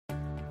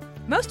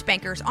Most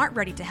bankers aren't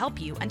ready to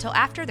help you until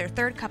after their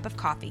third cup of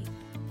coffee.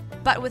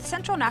 But with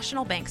Central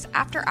National Bank's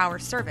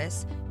after-hours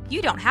service,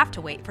 you don't have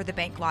to wait for the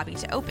bank lobby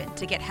to open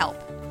to get help.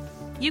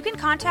 You can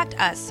contact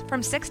us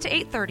from 6 to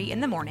 8:30 in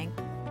the morning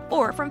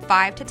or from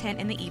 5 to 10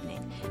 in the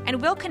evening,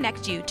 and we'll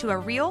connect you to a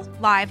real,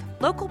 live,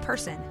 local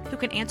person who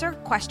can answer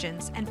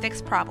questions and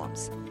fix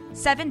problems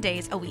 7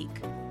 days a week.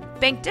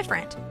 Bank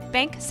different.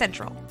 Bank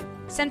Central.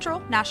 Central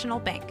National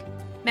Bank.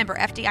 Member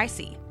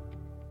FDIC.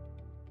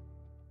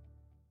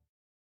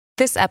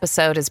 This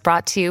episode is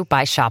brought to you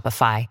by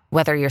Shopify.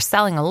 Whether you're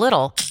selling a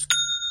little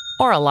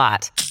or a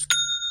lot,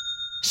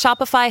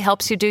 Shopify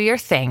helps you do your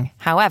thing,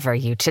 however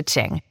you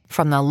cha-ching.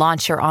 From the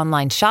launch your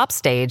online shop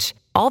stage,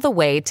 all the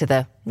way to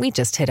the we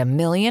just hit 1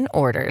 million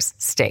orders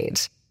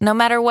stage. No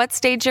matter what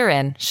stage you're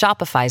in,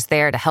 Shopify's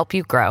there to help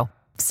you grow.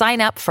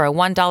 Sign up for a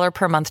 $1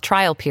 per month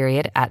trial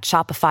period at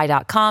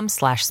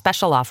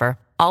shopify.com/special offer,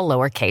 all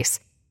lowercase.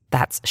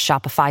 That's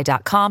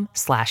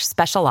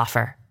shopify.com/special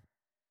offer.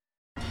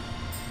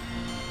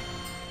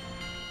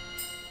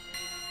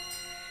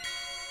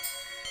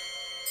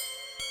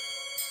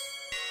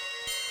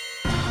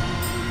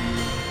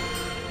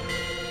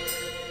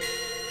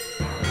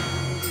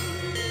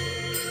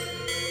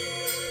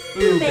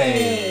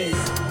 Boobies.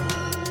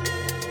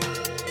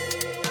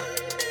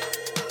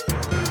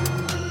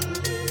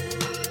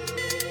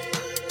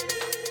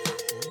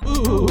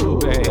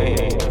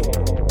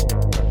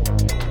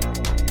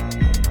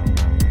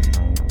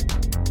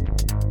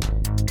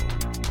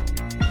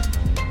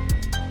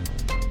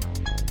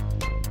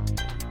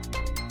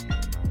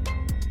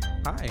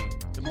 Hi,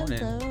 good morning.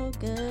 Hello,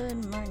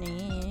 good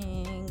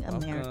morning,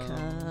 America.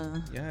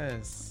 Welcome.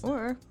 Yes.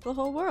 Or the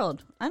whole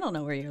world. I don't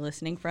know where you're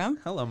listening from.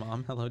 Hello,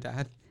 Mom. Hello,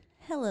 Dad.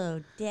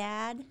 Hello,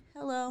 Dad.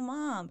 Hello,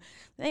 Mom.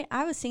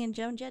 I was singing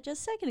Joan Jett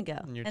just a second ago.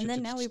 And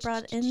then now we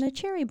brought in the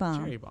cherry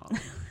bomb. Cherry bomb.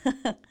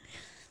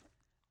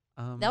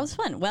 That was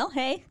fun. Well,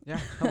 hey. Yeah,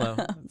 hello.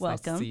 It's Welcome.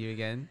 Nice to see you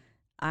again.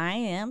 I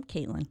am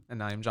Caitlin.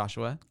 And I'm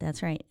Joshua.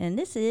 That's right. And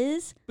this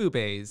is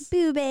Boobies.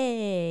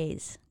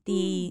 Boobies,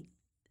 the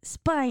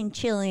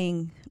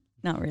spine-chilling,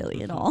 not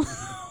really at all,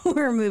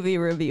 we're a movie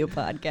review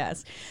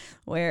podcast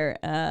where,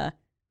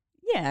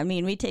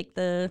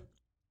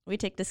 we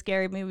take the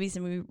scary movies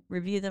and we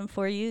review them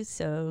for you.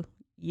 So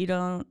you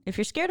don't, if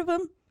you're scared of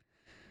them,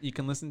 You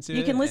can listen to it.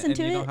 You can listen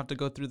to You it. don't have to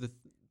go through the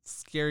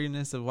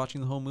scariness of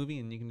watching the whole movie,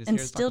 and you can just and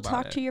hear us still talk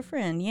about talk it. to your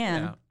friend.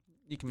 Yeah.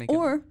 You can make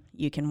Or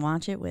you can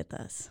watch it with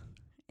us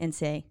and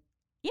say,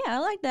 yeah, I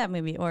like that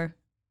movie, or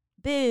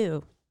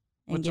boo,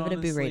 and Which give it a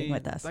boo rating honestly,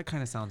 with us. That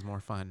kind of sounds more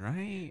fun,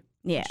 right?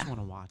 Yeah. I just want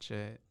to watch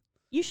it.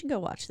 You should go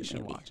watch You the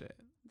should movie. watch it.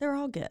 They're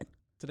all good.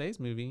 Today's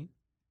movie,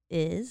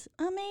 Is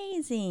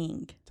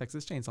amazing.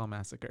 Texas Chainsaw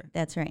Massacre,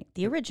 That's right.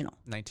 The original.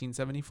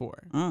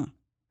 1974.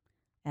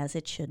 As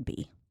it should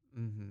be.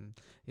 Mm-hmm.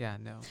 Yeah,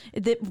 no.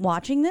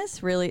 Watching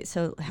this really,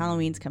 so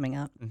Halloween's coming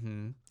up,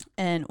 Mm-hmm.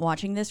 and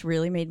watching this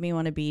really made me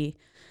want to be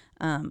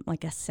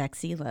like a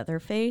sexy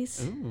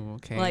Leatherface. Ooh,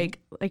 okay. Like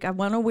I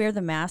want to wear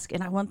the mask,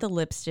 and I want the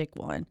lipstick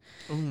one,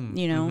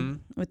 you know,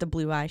 with the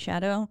blue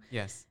eyeshadow.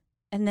 Yes.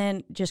 And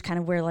then just kind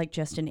of wear like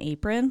just an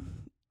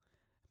apron.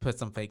 Put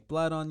some fake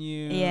blood on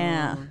you.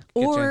 Yeah. Get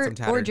you in Or some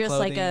tattered just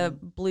like a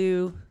clothing.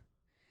 blue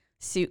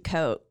suit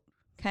coat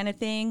kind of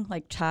thing,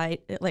 like tied,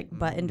 like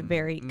buttoned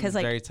very, because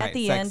like very at tight,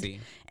 the sexy.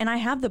 end, and I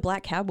have the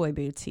black cowboy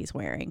boots he's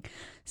wearing.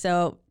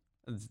 So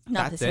not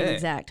That's the same it.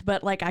 exact,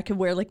 but like I could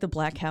wear like the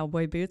black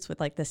cowboy boots with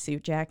like the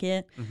suit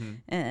jacket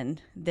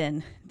and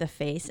then the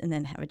face and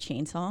then have a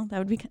chainsaw. That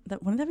would be,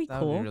 wouldn't that be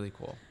That cool? would be really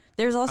cool.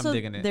 There's also,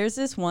 digging it. there's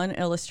this one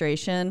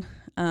illustration.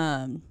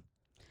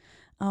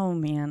 Oh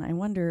man, I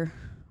wonder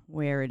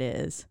where it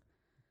is.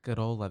 Good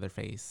old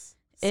Leatherface.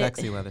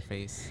 Sexy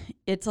Leatherface.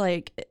 It's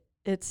like,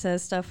 it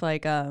says stuff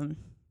like,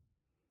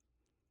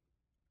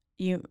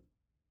 you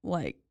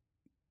like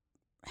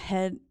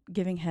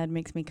giving head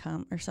makes me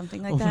come or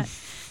something like that.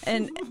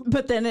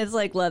 But then it's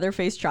like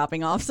Leatherface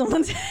chopping off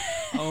someone's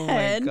Oh my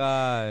head.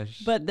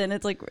 gosh. But then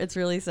it's like, it's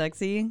really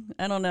sexy.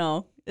 I don't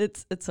know.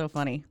 It's so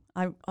funny.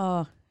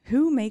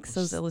 Who makes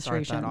those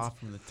illustrations? Start that off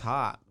from the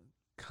top.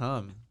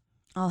 Come.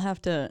 I'll have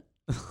to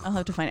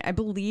find it. I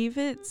believe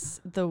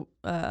it's the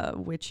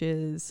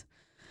witches,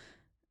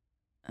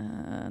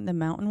 the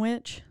Mountain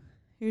Witch,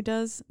 who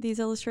does these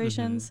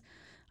illustrations.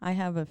 I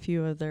have a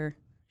few of their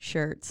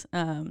shirts.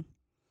 I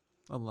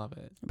love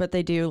it. But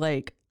they do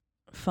like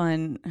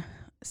fun,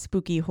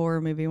 spooky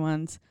horror movie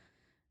ones.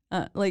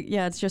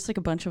 It's just like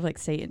a bunch of like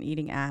Satan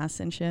eating ass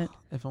and shit.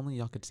 If only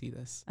y'all could see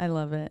this. I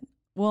love it.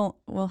 We'll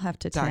have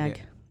to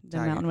tag the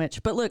Mountain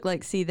Witch. But look,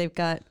 like, see, they've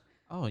got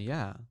Oh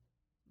yeah.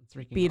 It's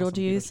freaking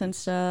Beetlejuice awesome. and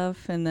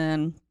stuff, and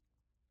then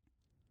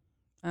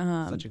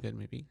Such a good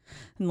movie.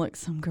 and look,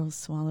 some girls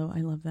swallow.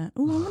 I love that.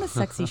 Ooh, I want a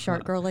sexy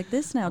shark girl like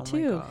this now Oh my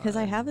too, because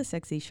I God. have a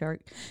sexy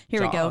shark.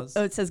 Here we go. Jaws.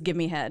 Oh, it says "Give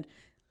me head,"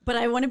 but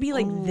I want to be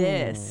like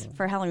this Ooh.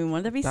 for Halloween.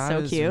 Wouldn't that be That so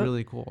is cute?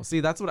 really cool. See,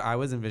 that's what I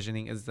was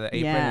envisioning is the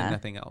apron Yeah. and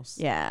nothing else.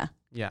 Yeah.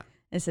 Yeah.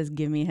 It says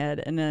 "Give me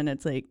head," and then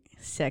it's like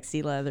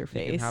sexy leather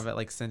face. You can have it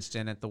like cinched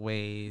in at the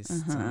waist,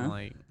 and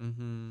like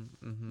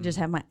just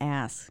have my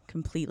ass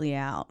completely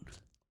out,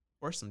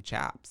 or some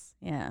chaps.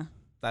 Yeah,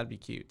 That'd be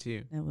cute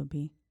too. that would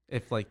be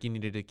If like you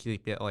needed to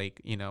keep it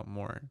like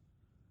more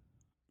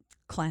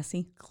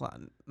classy.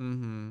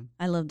 Mm-hmm.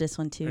 I love this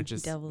one too. Or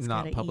just Devil's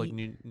not gotta public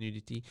eat.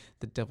 nudity.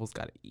 The devil's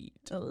gotta eat.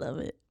 I love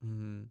it.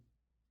 Mm-hmm.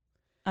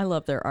 I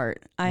love their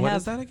art. What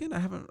is that again?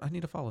 I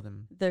need to follow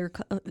them. Their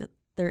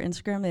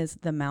Instagram is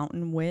The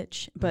Mountain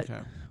Witch, but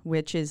Okay.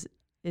 witch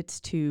it's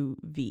 2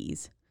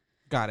 V's.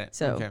 Got it.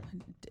 So okay.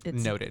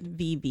 it's Noted.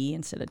 VV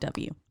instead of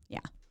W. Yeah.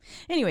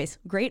 Anyways,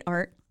 great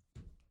art.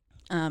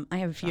 I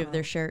have a few of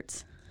their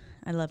shirts.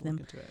 I love them.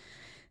 Look into it.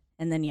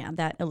 And then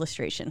that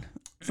illustration.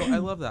 So I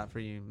love that for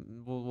you.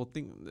 We'll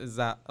think, is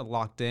that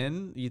locked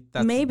in?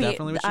 That's Maybe.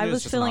 definitely what you I do? was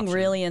It's just an feeling option.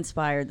 really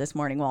inspired this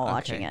morning while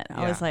watching Okay, it.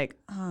 I was yeah. like,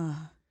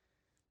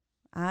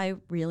 I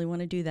really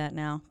want to do that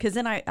now. Because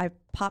then I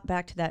popped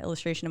back to that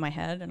illustration in my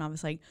head and I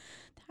was like,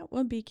 that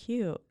would be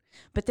cute.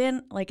 But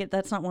then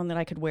that's not one that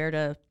I could wear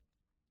to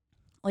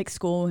like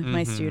school with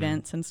my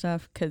students and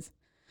stuff. Because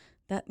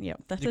that's You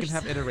can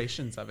have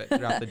iterations of it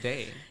throughout the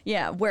day.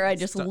 Yeah, where I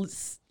just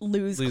lose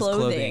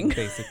clothing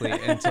basically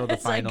until the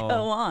It's like, final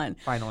go on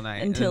final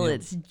night. until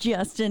it's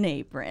just an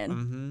apron.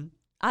 Mm-hmm.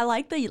 I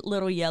like the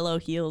little yellow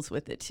heels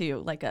with it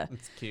too,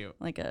 It's cute.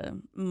 like a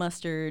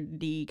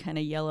mustardy kind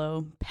of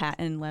yellow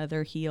patent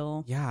leather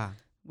heel Yeah.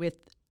 with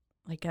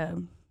like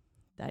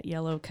that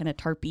yellow kind of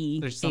tarpy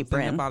There's something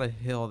apron. about a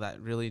hill that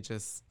really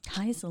just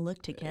Ties the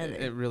look together,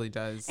 it really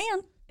does.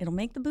 and it'll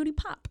make the booty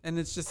pop. And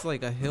it's just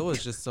like a hill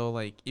is just so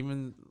like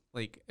even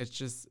like it's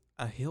just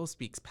a hill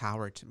speaks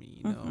power to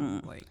me,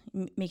 like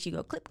Makes you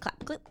go clip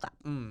clop clip clop.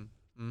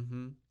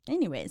 mm-hmm.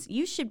 Anyways,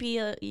 you should be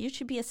a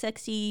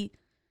sexy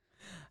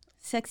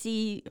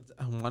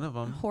One of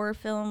them. horror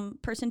film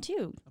person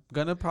too. I'm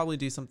gonna probably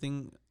do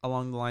something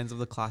along the lines of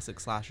the classic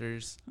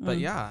slashers, but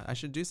yeah, I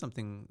should do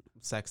something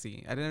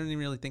sexy. I didn't even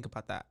really think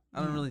about that.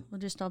 I don't really. We'll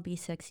just all be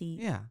sexy.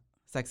 Yeah,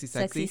 sexy.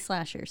 Sexy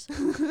slashers.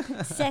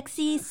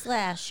 Sexy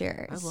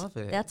slashers. I love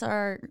it. That's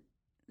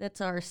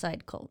our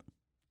side cult.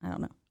 I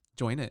don't know.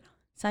 Join it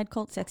Side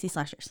cult, sexy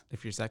slashers.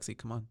 if you're sexy.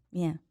 Come on.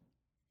 Yeah.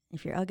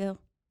 If you're uggo,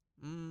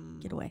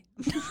 get away.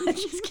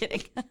 Just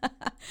kidding.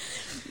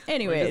 We're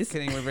Anyways. just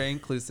kidding. We're very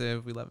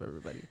inclusive. We love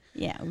everybody.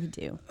 Yeah, we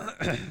do.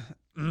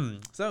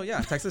 So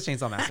yeah, Texas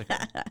Chainsaw Massacre.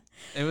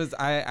 It was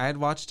I had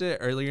watched it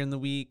earlier in the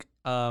week,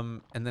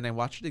 and then I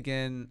watched it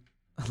again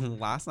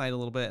last night a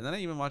little bit, and then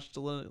I even watched a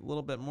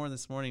little bit more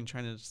this morning,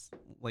 trying to just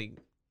like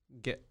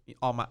get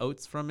all my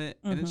oats from it,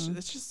 and it's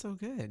just so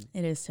good.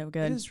 It is so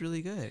good. It is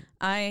really good.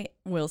 I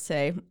will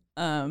say,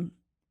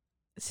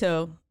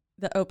 so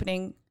the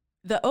opening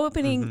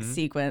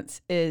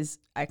sequence is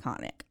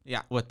iconic.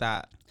 Yeah, with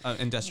that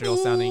industrial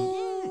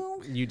sounding.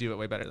 You do it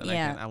way better than I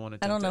can. I want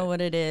to. I don't know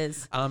what it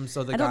is.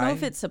 So the I guy. don't know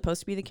if it's supposed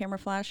to be the camera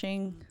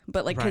flashing,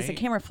 but because the Right.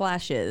 camera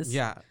flashes.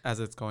 Yeah,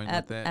 as it's going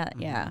with it.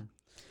 Yeah.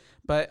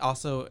 But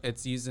also,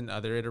 it's used in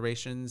other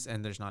iterations,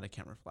 and there's not a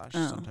camera flash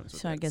sometimes.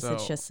 So I guess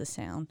it's just the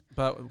sound.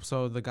 But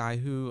so the guy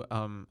who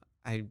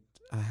I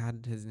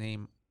had his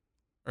name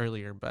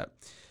earlier, but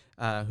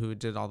who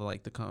did all the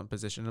the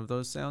composition of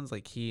those sounds,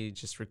 like he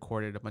just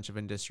recorded a bunch of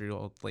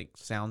industrial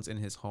sounds in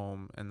his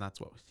home, and that's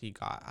what he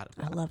got out of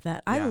I that. love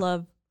that. Yeah. I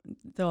love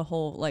the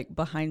whole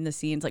behind the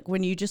scenes,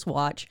 when you just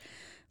watch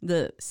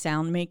the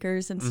sound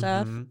makers and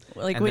stuff, And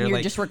when they're,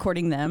 you're just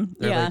recording them.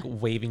 They're Yeah.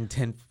 waving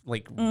tin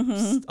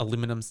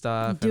aluminum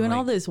stuff, Doing and,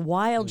 all this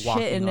wild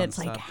walking shit, and on it's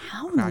stuff,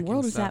 how in the cracking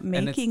world is stuff. that And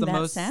it's making the that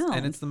most, sound?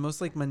 And it's the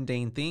most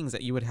mundane things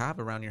that you would have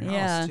around your house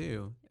Yeah.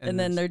 too. And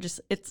then they're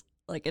just it's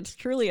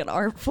truly an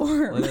art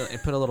form. literally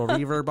put a little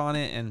reverb on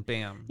it, and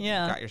bam,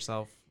 Yeah. you got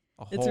yourself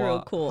a whole, It's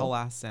real cool. whole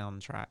ass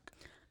soundtrack.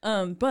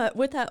 But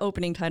with that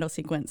opening title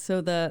sequence,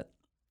 so the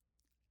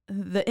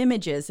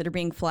images that are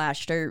being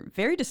flashed are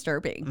very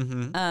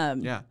disturbing.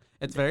 Yeah,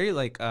 it's very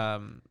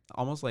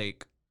almost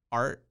like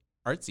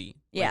artsy.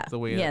 Yeah, the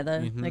way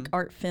the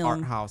art film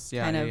art house.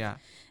 Yeah, kind yeah, of. yeah.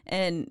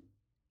 And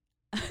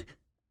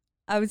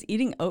I was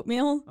eating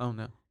oatmeal Oh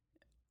no.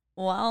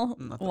 while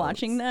Not the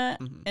watching oats. that,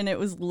 Mhm. and it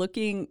was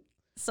looking.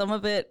 Some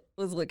of it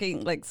was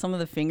looking like some of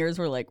the fingers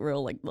were real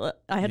bleh.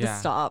 I had to Yeah.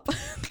 stop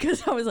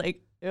because I was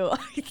like, ew,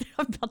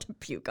 I'm about to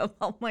puke up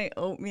all my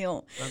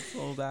oatmeal That's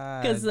so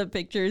bad. because the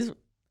pictures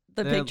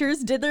They're-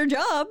 did their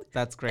job.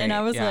 That's great. And I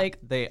was Yeah, like,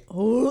 they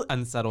oh,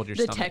 unsettled your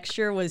the stomach.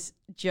 texture was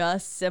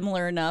just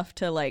similar enough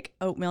to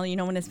oatmeal,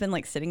 when it's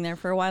been sitting there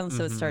for a while, and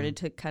so it started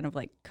to kind of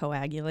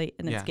coagulate,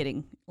 and Yeah. it's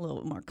getting a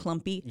little more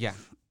clumpy. Yeah,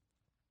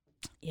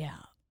 Yeah.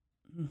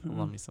 I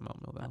love me some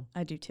oatmeal though.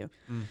 I do too.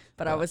 Mm,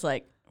 But I was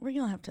like, we're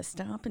going to have to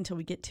stop until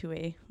we get to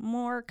a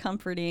more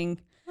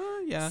comforting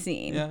yeah,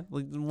 scene. Yeah,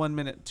 1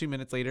 minute, 2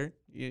 minutes later.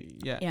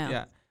 Yeah.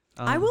 Yeah.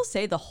 I will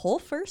say the whole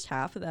first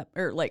half of that,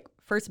 or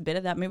first bit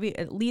of that movie,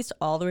 at least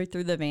all the way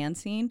through the van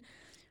scene,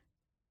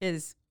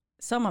 is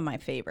some of my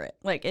favorite.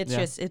 It's Yeah.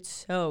 just, it's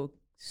so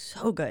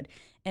good.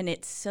 And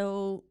it's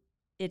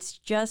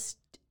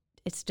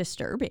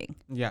disturbing.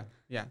 Yeah,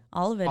 yeah.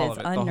 All of it All is of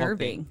it, the whole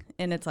unnerving.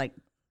 And it's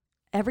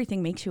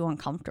everything makes you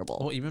uncomfortable.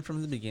 Well, even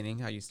from the beginning,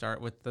 how you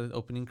start with the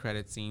opening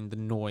credit scene, the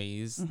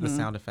noise, the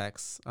sound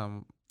effects.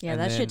 Yeah,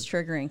 that shit's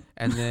triggering.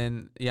 And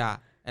then,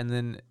 and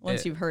then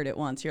once you've heard it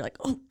once, you're like,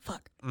 oh,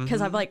 fuck.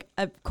 Because I've like,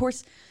 of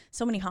course,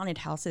 so many haunted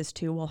houses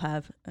too will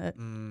have,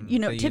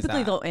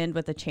 typically they'll end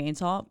with a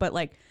chainsaw. But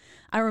like,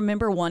 I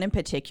remember one in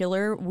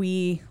particular,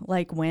 we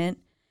like went,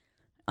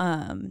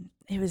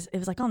 it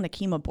was like on the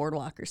Kemah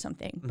Boardwalk or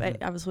something.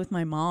 But I was with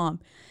my mom.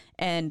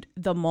 And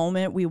the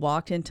moment we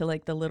walked into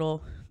like the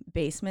little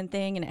basement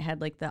thing and it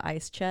had like the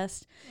ice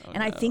chest,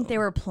 I think they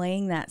were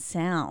playing that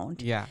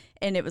sound. Yeah.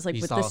 And it was like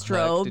with the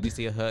strobe. Did you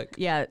see a hook?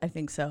 Yeah, I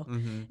think so.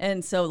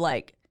 And so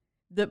like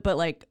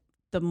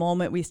the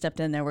moment we stepped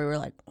in there, we were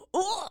like,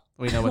 oh,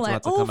 we know what's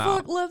about to come out. Oh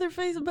fuck,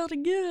 Leatherface about to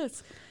get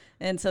us.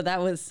 And so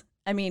that was,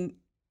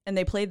 and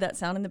they played that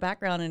sound in the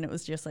background, and it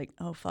was just like,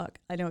 oh fuck,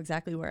 I know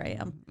exactly where I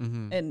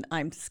am, and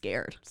I'm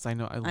scared. So I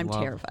know I'm love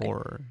terrified.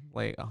 Horror,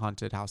 like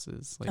haunted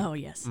houses. Like, oh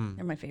yes,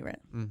 they're my favorite.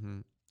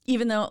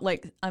 Even though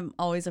like I'm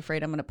always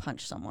afraid I'm gonna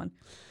punch someone.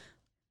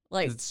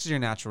 Like it's your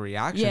natural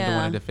reaction to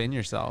want to defend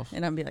yourself,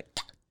 and I'd be like.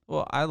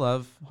 Well, I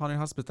love haunted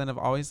house, but then I've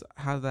always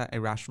had that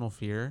irrational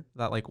fear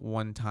that like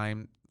one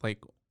time, like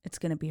it's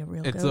gonna be a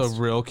real it's ghost.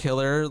 A real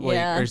killer,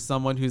 like or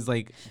someone who's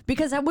like,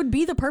 because that would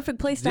be the perfect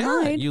place to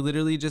hide. You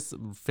literally just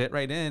fit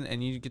right in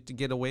and you get to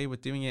get away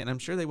with doing it. And I'm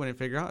sure they wouldn't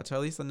figure out until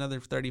at least another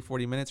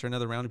 30-40 minutes or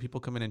another round of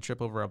people come in and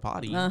trip over a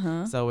body.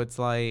 So it's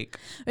like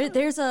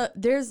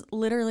there's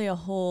literally a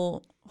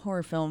whole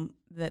horror film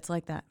that's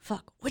like that.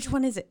 Fuck, which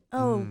one is it?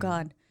 Oh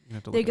god,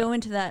 they go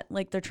into that,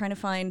 like they're trying to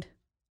find.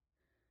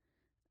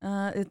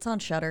 It's on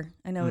Shudder.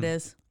 I know it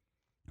is.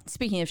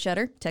 Speaking of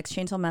Shudder, Texas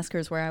Chainsaw Massacre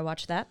is where I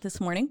watched that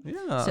this morning.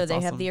 Yeah, so they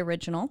awesome. have the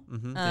original.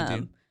 They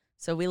do.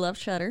 So we love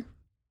Shudder.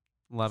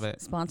 Love it.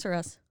 Sponsor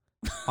us.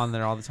 On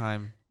there all the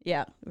time.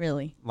 Yeah,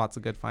 really. Lots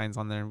of good finds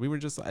on there. We were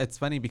just. It's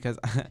funny because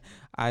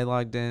I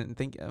logged in.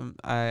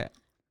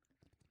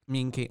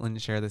 Me and Caitlin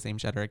share the same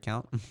Shudder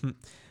account.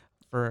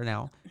 For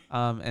now,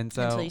 and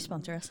so until you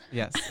sponsor us,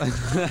 yes.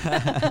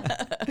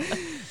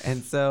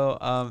 And so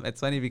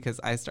it's funny because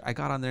I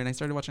got on there and I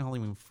started watching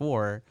Halloween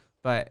 4,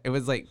 but it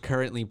was like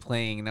currently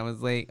playing, and I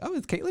was like, oh,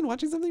 is Caitlin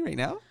watching something right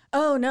now?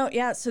 Oh no,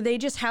 yeah. So they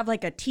just have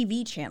like a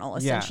TV channel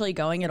essentially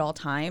going at all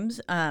times,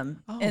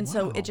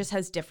 so it just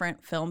has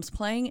different films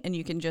playing, and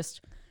you can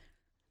just,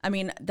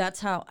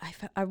 that's how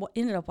I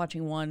ended up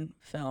watching one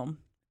film.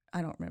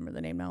 I don't remember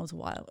the name now. It was a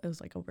while. It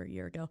was like over a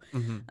year ago.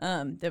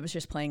 That was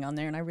just playing on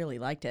there, and I really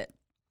liked it.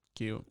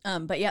 Cute.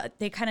 But yeah,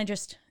 they kind of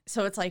just,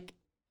 so it's like,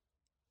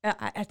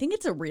 I think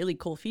it's a really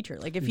cool feature.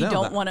 Like if you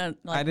don't want to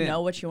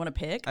know what you want to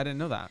pick. I didn't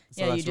know that.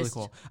 So that's really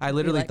cool. I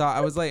literally thought,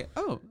 I was like,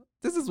 oh,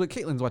 this is what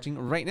Caitlin's watching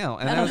right now.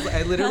 And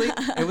I literally,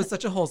 it was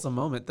such a wholesome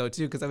moment though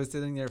too, because I was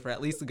sitting there for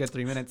at least a good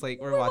 3 minutes, like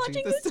we're watching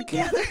this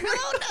together.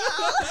 Oh no.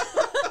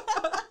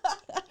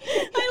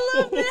 I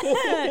love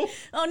that.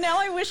 Oh, now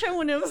I wish I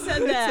wouldn't have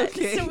said that.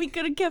 Okay. So we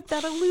could have kept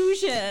that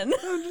illusion.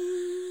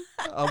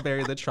 I'll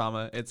bury the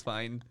trauma. It's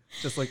fine.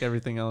 Just like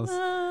everything else.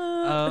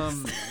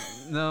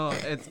 No,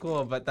 it's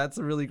cool, but that's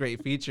a really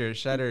great feature.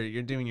 Shudder,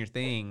 you're doing your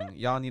thing.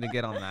 Y'all need to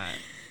get on that.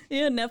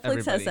 Yeah,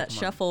 Netflix has that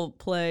shuffle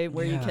play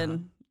where you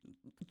can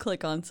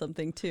click on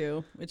something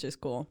too, which is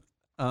cool.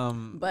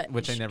 But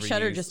which I never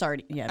Shudder used. just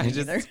already, I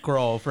just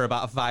scroll for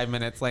about 5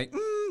 minutes like,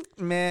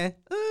 meh.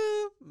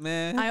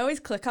 I always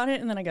click on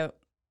it and then I go,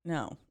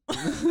 no.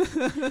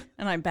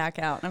 And I back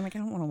out. And I'm like, I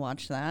don't want to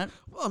watch that.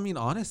 Well,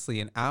 honestly,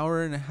 an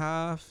hour and a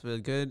half, a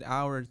good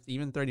hour,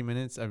 even 30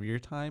 minutes of your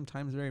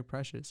time's very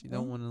precious. You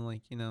don't want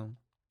to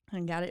I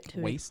got it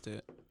to waste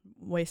it.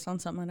 Waste on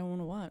something I don't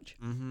want to watch.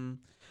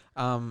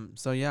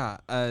 So yeah,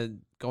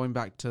 going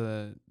back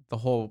to the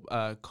whole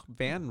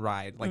van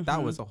ride, like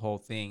that was a whole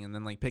thing. And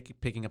then like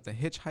picking up the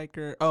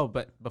hitchhiker. Oh,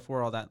 but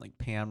before all that, like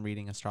Pam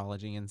reading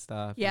astrology and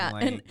stuff. Yeah.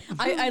 And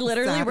I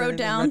literally Saturn wrote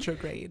down,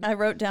 retrograde. I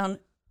wrote down,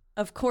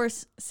 of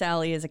course,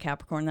 Sally is a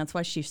Capricorn. That's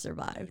why she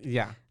survived.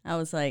 Yeah. I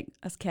was like,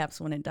 us Caps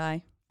wouldn't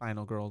die.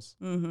 Final girls.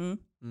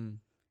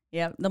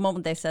 Yeah. The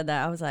moment they said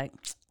that, I was like,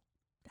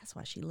 that's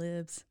why she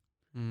lives.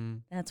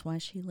 That's why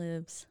she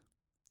lives.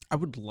 I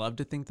would love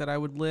to think that I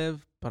would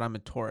live, but I'm a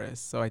Taurus,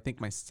 so I think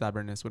my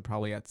stubbornness would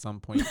probably at some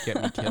point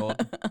get me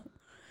killed.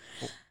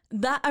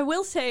 That I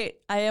will say,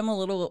 I am a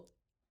little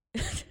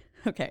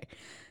okay.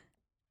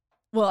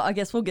 Well, I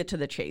guess we'll get to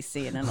the chase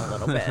scene in a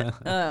little bit.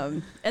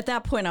 At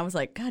that point, I was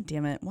like, God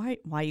damn it,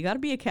 why you got to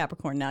be a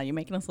Capricorn now? You're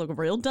making us look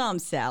real dumb,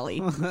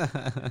 Sally.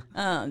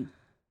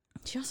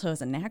 She also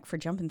has a knack for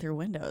jumping through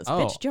windows. Oh.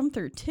 Bitch, jump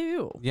through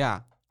too.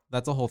 Yeah,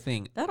 that's a whole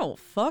thing. That'll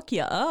fuck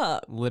you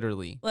up.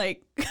 Literally.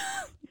 Like,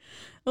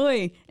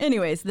 oy.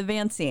 Anyways, the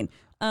van scene.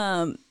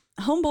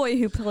 Homeboy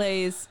who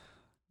plays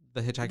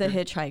the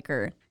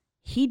hitchhiker,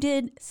 he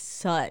did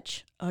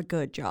such a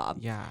good job.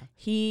 Yeah.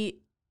 He,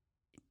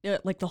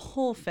 like the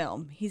whole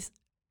film, he's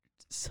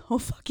so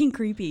fucking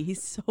creepy.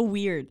 He's so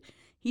weird.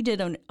 He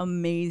did an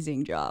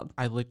amazing job.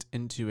 I looked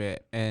into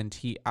it, and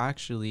he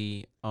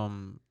actually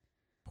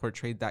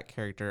portrayed that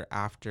character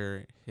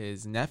after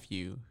his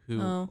nephew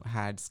who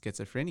had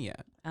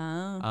schizophrenia.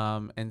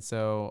 And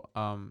so,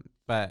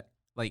 but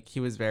like he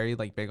was very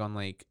like big on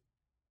like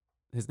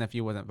his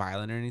nephew wasn't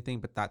violent or anything,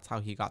 but that's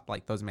how he got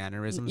like those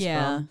mannerisms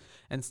from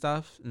and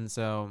stuff. And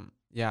so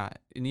yeah,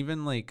 and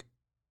even like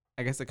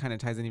I guess it kind of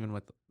ties in even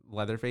with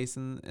Leatherface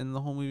in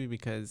the whole movie,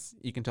 because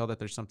you can tell that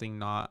there's something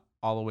not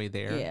all the way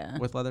there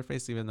with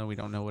Leatherface, even though we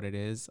don't know what it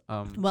is.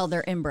 Well,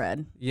 they're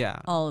inbred. Yeah,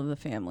 all of the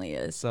family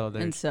is. So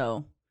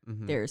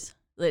there's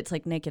it's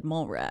like naked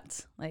mole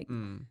rats. Like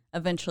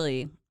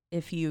eventually,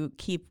 if you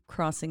keep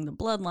crossing the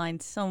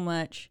bloodline so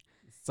much,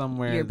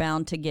 somewhere you're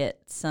bound to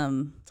get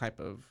some type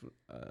of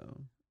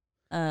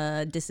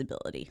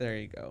disability. There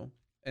you go.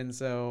 And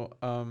so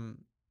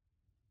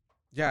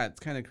yeah, it's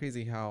kind of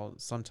crazy how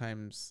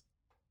sometimes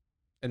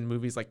in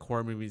movies like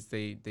horror movies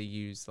they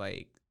use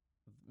like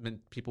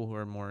people who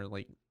are more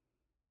like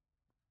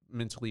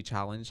mentally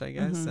challenged, I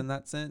guess, in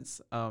that sense.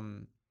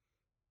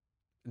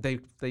 They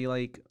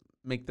like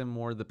make them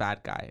more the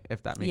bad guy,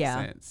 if that makes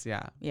sense.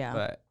 Yeah.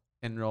 But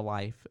in real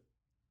life,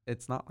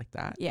 it's not like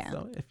that. Yeah.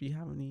 So if you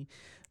have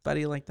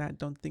anybody like that,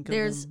 don't think of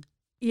them.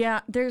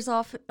 Yeah, there's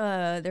a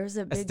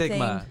big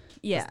stigma. Thing.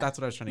 Yeah, that's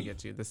what I was trying to get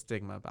to. The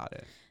stigma about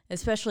it,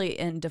 especially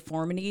in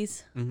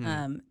deformities,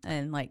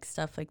 and like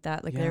stuff like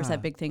that. Like there's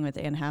that big thing with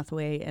Anne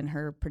Hathaway and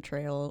her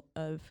portrayal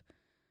of,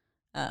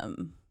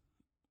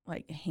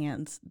 like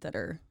hands that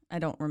are, I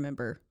don't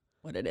remember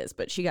what it is,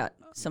 but she got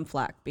some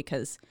flack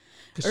because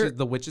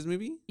the Witches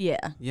movie.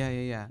 Yeah.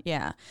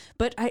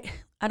 But I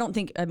don't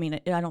think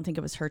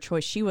it was her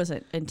choice. She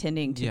wasn't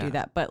intending to do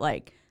that. But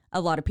like a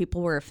lot of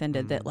people were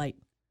offended that like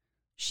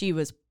she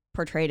was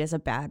portrayed as a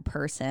bad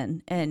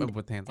person and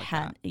with hands like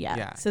that.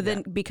 Yeah. So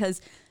then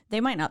because they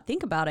might not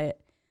think about it,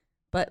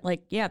 but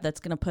like that's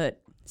gonna put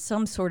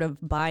some sort of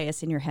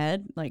bias in your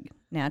head, like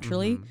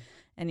naturally,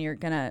 and you're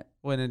gonna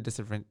it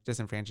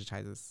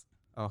disenfranchises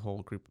a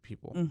whole group of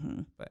people.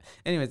 But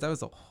anyways, that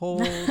was a whole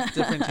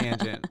different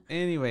tangent.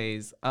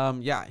 Anyways,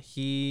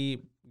 he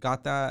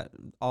got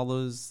all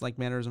those like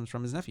mannerisms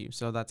from his nephew,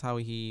 so that's how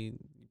he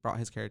brought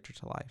his character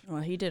to life.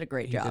 Well, he did a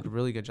great job. He did a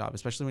really good job,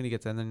 especially when he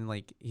gets in and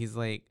like he's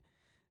like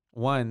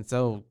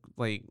so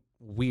like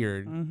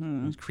weird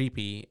and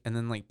creepy, and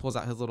then like pulls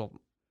out his little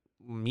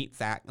meat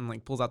sack and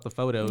like pulls out the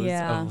photos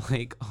of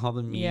like all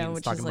the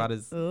meats, talking about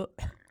his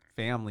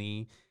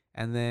family,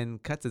 and then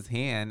cuts his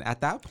hand. At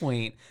that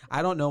point,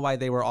 I don't know why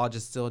they were all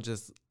still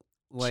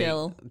like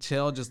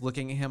chill, just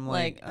looking at him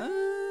like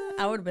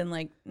I would have been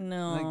like,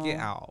 no, like, get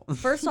out.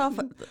 First off,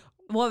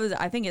 what was it?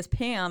 I think it's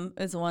Pam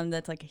is the one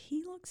that's like,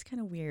 he looks kind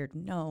of weird.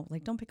 No,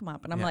 like don't pick him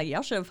up. And I'm like,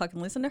 y'all should have fucking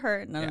listened to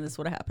her. None of this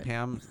would have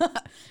happened.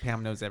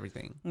 Pam knows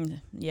everything.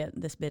 Yeah,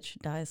 this bitch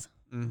dies.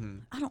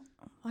 Why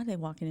are they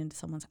walking into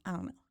someone's? I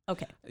don't know.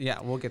 Okay. Yeah,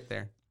 we'll get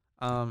there.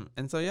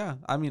 And so yeah,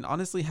 I mean,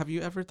 honestly, have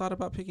you ever thought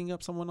about picking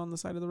up someone on the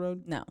side of the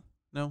road?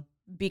 No,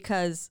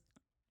 because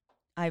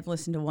I've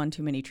listened to one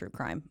too many true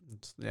crime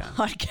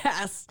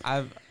podcasts.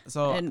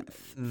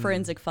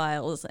 Forensic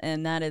Files,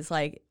 and that is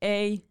like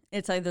A,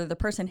 it's either the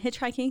person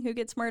hitchhiking who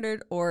gets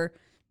murdered, or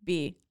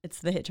B, it's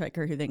the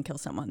hitchhiker who then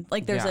kills someone.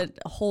 Like there's a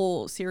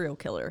whole serial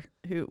killer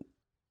who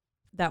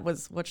that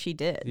was what she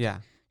did. Yeah,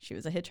 she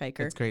was a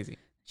hitchhiker. It's crazy.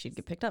 She'd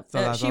get picked up.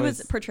 So she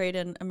was portrayed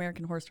in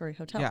American Horror Story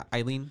Hotel. Yeah,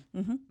 Eileen.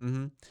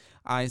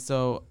 I've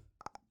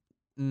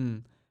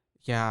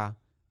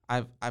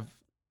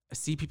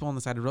see people on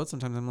the side of the road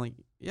sometimes. I'm like,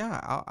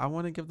 I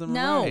want to give them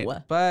a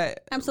ride,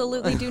 but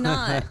absolutely do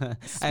not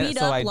speed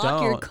up,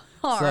 lock your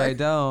car. So I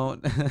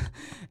don't,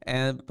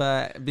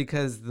 but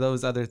because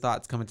those other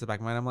thoughts come into the back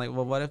of my mind, I'm like,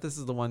 well, what if this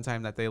is the one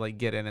time that they like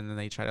get in and then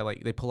they try to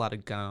like they pull out a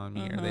gun on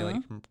me, or they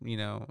like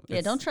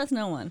don't trust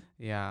no one.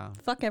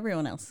 Fuck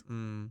everyone else.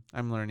 I'm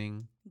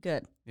learning.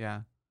 Good.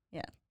 Yeah,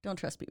 don't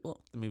trust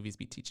people. The movies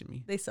be teaching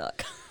me. They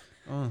suck.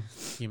 Oh,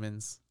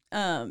 humans.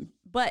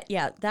 But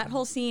yeah, that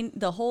whole scene,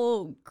 the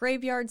whole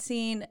graveyard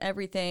scene,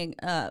 everything,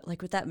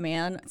 like with that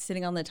man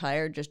sitting on the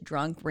tire, just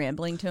drunk,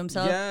 rambling to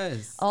himself.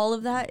 Yes. All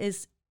of that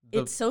it's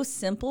so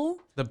simple.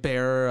 The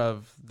bearer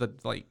of the,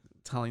 like,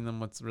 telling them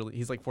what's really,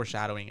 he's like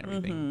foreshadowing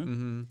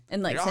everything.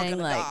 And like saying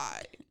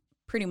like,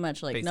 pretty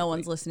much like, basically, no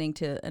one's listening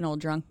to an old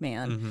drunk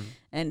man,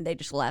 and they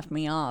just laughed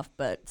me off,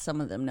 but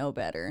some of them know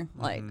better.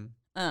 Like,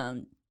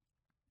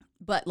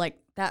 but like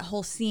that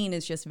whole scene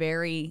is just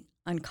very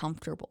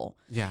uncomfortable.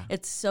 Yeah,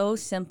 it's so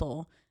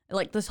simple.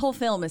 Like this whole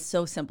film is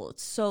so simple.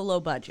 It's so low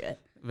budget.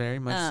 Very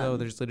much so.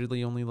 There's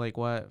literally only like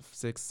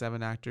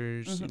 6-7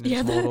 actors in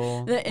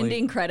total. The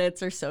ending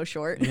credits are so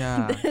short.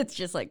 Yeah, it's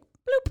just like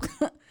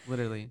bloop.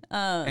 Literally.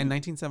 And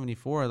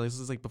 1974. This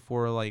was like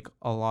before like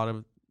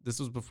this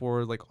was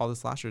before like all the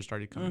slashers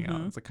started coming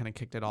out. It's like kind of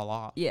kicked it all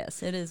off.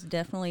 Yes, it is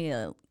definitely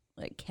a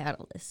like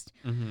catalyst.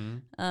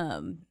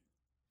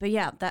 But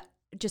yeah, that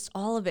just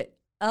all of it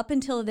up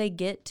until they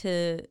get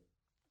to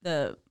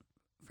the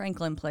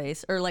Franklin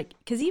place, or like,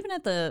 because even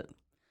at the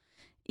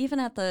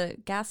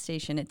gas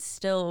station, it's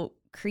still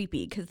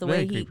creepy because the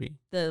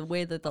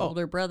way that the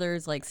older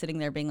brother's like sitting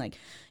there being like,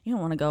 you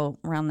don't want to go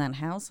around that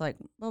house, like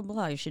blah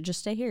blah. You should just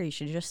stay here. You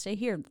should just stay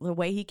here. The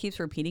way he keeps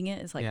repeating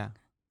it is like,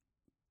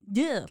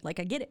 yeah, like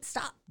I get it.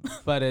 Stop.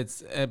 But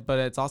it's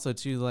also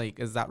too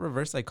like, is that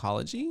reverse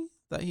psychology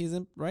that he's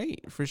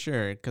right for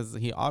sure, because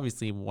he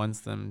obviously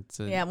wants them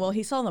to. Yeah, well,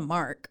 he saw the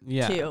mark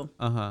too.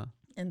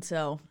 And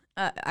so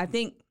I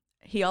think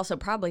he also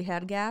probably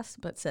had gas,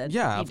 but said he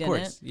of didn't.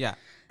 course, yeah,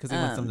 because he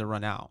wants them to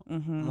run out.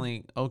 I'm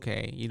like,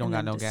 okay, you don't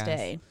got no gas.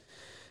 Stay.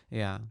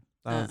 Yeah,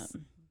 that was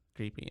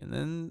creepy.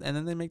 And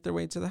then they make their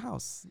way to the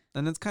house,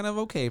 and it's kind of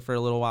okay for a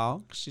little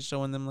while. She's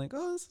showing them like,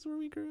 oh, this is where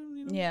we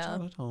grew,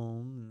 childhood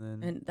home,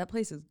 and that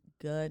place is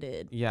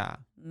gutted. Yeah,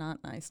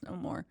 not nice no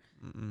more.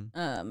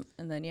 And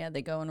then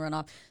they go and run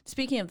off.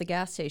 Speaking of the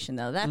gas station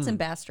though, that's in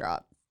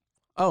Bastrop.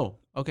 Oh,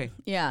 okay.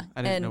 Yeah,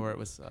 I didn't know where it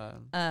was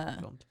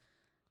filmed.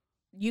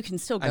 You can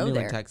still go I knew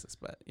there in Texas,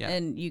 but yeah,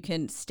 and you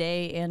can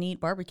stay and eat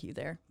barbecue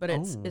there. But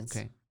it's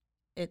okay.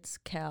 It's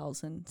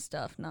cows and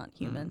stuff, not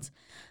humans.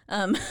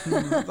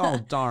 Oh,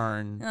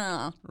 darn.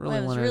 Oh, I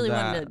was really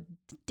wanting to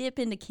dip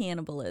into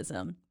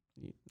cannibalism.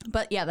 Yeah.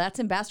 But yeah, that's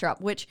in Bastrop,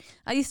 which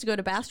I used to go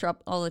to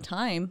Bastrop all the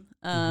time.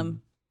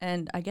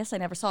 And I guess I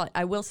never saw it.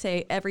 I will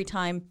say every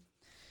time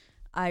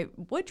I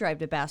would drive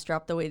to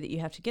Bastrop, the way that you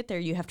have to get there,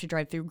 you have to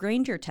drive through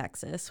Granger,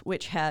 Texas,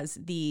 which has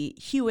the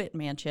Hewitt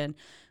Mansion,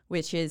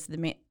 which is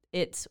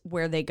it's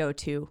where they go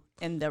to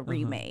in the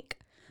remake.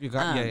 You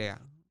got yeah.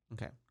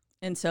 Okay.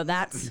 And so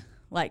that's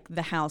like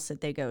the house that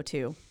they go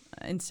to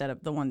instead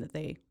of the one that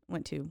they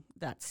went to,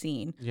 that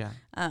scene. Yeah.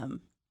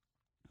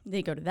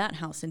 They go to that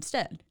house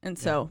instead. And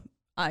so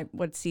I've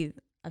seen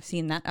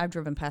that. I've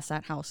driven past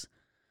that house,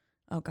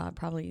 oh God,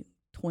 probably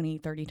 20,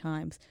 30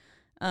 times.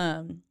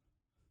 And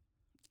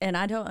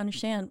I don't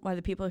understand why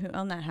the people who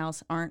own that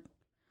house aren't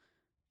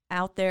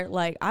out there.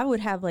 Like, I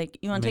would have, like,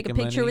 you want to take a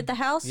picture with the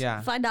house?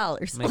 Yeah.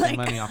 $5. Making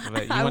money off of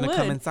it. You want to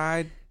come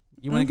inside?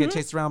 You want to get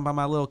chased around by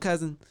my little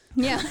cousin?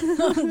 Yeah.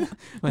 In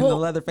the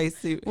leather face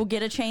suit. We'll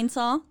get a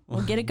chainsaw.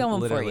 We'll get it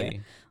going for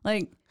you.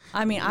 Like,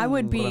 I mean, I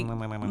would be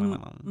monetizing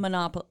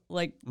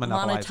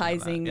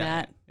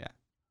that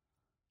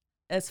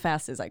as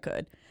fast as I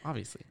could.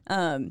 Obviously.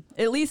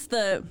 At least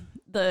the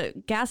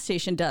gas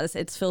station does.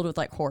 It's filled with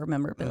like horror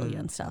memorabilia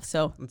and stuff.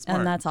 So,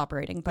 and that's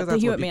operating. But the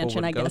Hewitt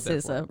Mansion, I guess,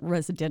 is a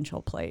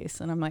residential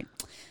place. And I'm like,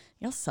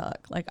 y'all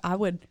suck. Like, I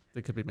would.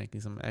 They could be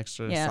making some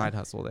extra side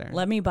hustle there.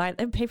 Let me buy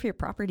it. Pay for your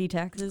property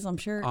taxes, I'm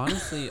sure.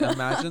 Honestly,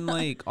 imagine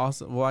like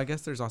also, well, I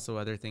guess there's also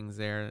other things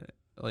there.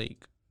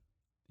 Like,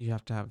 you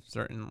have to have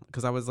certain,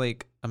 because I was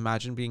like,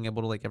 imagine being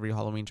able to like every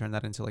Halloween turn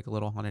that into like a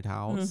little haunted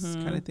house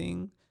kind of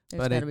thing.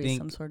 There's got to be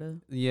some sort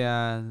of.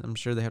 Yeah, I'm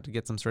sure they have to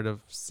get some sort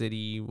of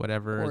city,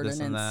 whatever. Ordinance,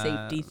 this and that.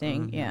 safety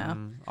thing. Yeah.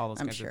 All those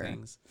kinds of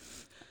things.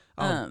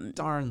 Oh,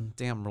 darn,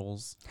 damn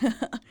rules.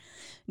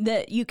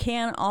 That you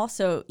can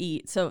also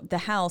eat. So the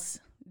house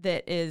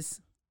that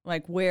is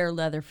like where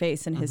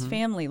Leatherface and his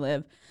family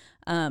live,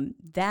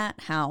 that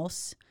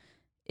house,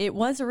 it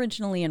was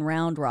originally in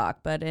Round Rock,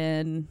 but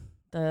in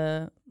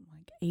the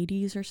like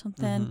 80s or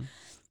something,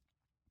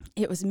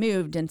 it was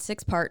moved in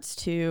 6 parts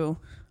to,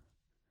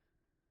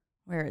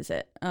 where is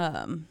it?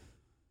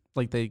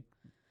 Like they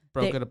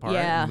broke it apart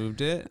and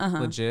moved it?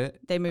 Legit?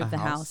 They moved the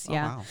house,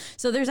 yeah. Oh, wow.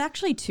 So there's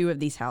actually 2 of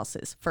these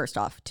houses, first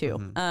off,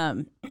 too.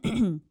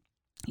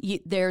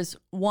 There's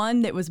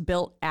one that was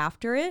built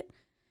after it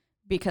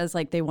because,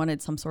 like, they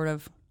wanted some sort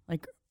of,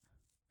 like,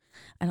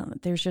 I don't know,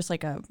 there's just,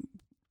 like, a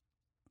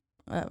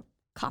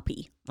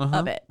copy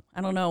of it.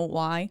 I don't know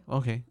why.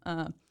 Okay.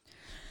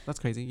 That's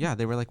crazy. Yeah,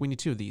 they were like, we need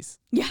 2 of these.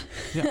 Yeah.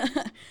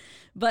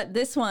 But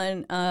this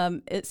one,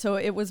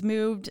 it was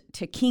moved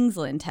to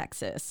Kingsland,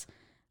 Texas.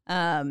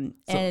 And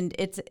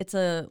it's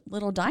a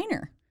little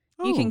diner.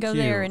 You can go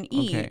there and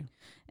eat. Okay.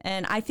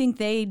 And I think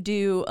they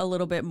do a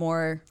little bit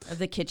more of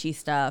the kitschy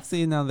stuff.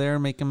 See, now they're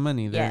making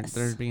money.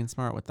 They're being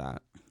smart with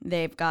that.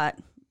 They've got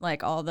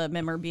like all the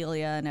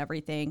memorabilia and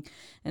everything.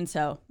 And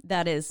so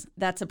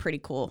that's a pretty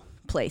cool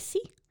place.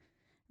 See?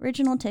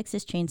 Original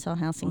Texas Chainsaw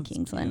House in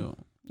Kingsland. Cute.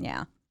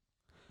 Yeah.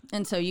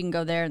 And so you can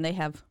go there and they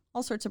have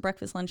all sorts of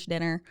breakfast, lunch,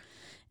 dinner.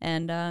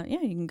 And you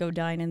can go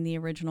dine in the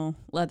original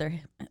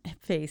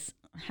Leatherface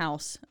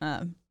house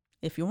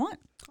if you want.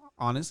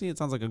 Honestly, it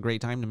sounds like a great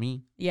time to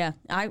me. Yeah,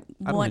 I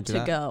want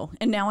to go.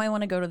 And now I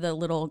want to go to the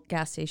little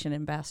gas station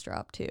in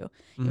Bastrop too,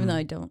 even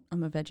though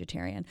I'm a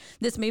vegetarian.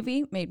 This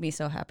movie made me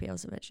so happy I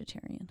was a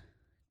vegetarian.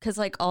 Because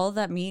like all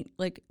that meat,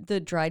 like the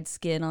dried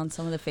skin on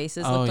some of the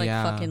faces looked like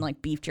fucking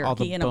like beef jerky. All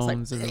the and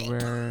bones I was like,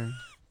 everywhere.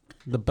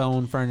 The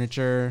bone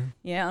furniture.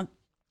 Yeah.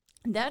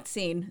 That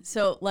scene.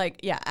 So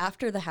like,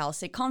 after the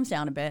house, it calms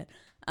down a bit.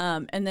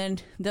 And then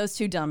those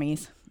 2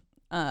 dummies,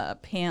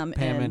 Pam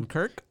and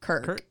Kirk.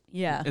 Kirk.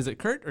 Yeah. Is it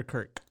Kurt or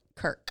Kirk?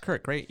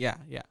 Kirk, right? Yeah.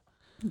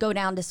 Go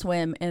down to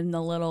swim in the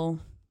little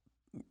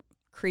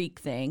creek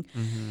thing.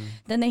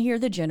 Then they hear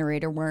the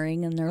generator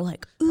whirring and they're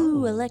like,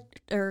 ooh,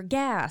 or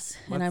gas.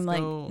 And I'm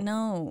like,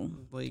 no,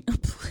 like,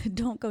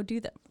 don't go do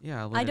that.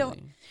 Yeah, literally. I don't.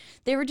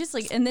 They were just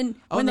like, and then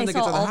when they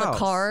saw all the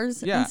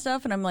cars and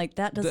stuff, and I'm like,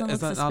 that doesn't look suspicious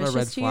to you. Is that not a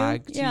red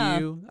flag to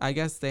you? I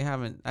guess they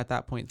haven't at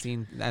that point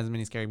seen as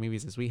many scary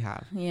movies as we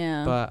have.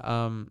 Yeah. But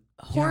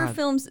horror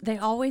films, they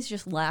always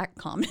just lack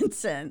common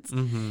sense.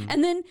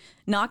 And then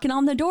knocking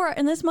on the door,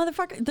 and this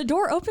motherfucker, the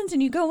door opens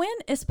and you go in,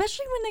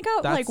 especially when they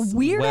got like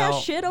weird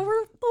ass shit over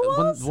the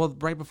walls. Well,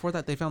 right before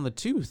that, they found the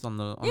tooth on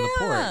the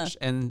porch,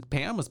 and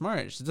Pam was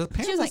smart. She's like,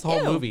 this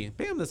whole movie,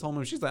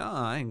 she's like, oh,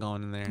 I ain't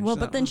going in there. Well, she's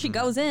but like, then she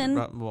goes in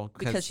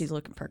because she's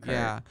looking for Kurt.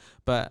 Yeah,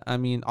 but I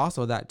mean,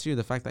 also that too,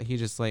 the fact that he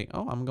just like,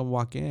 oh, I'm gonna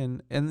walk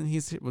in, and then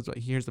he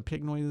hears the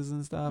pig noises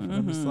and stuff, and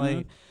I'm just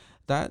like,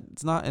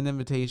 that's not an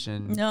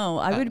invitation. No,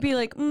 I would be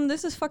like,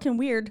 this is fucking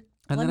weird.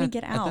 Let me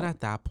get out. And then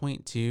at that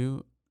point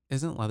too,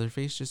 isn't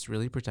Leatherface just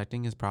really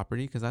protecting his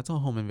property? Because that's a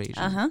home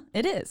invasion.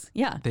 It is.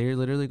 Yeah. They're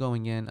literally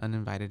going in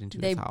uninvited into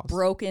his house. They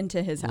broke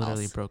into his house.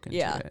 Literally broke into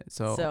it.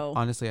 So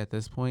honestly, at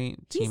this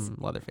point, team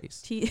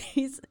Leatherface.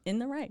 He's in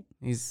the right.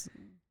 He's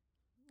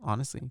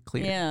honestly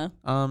clear. Yeah.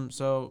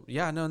 So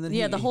yeah, no, and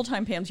then the whole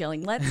time Pam's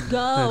yelling, "Let's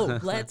go,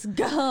 let's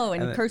go,"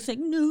 and Kurt's like,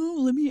 "No,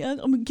 let me. I'm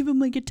gonna give him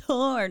my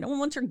guitar. No one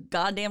wants your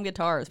goddamn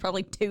guitar. It's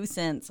probably 2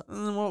 cents."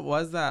 And what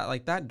was that?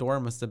 Like that door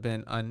must have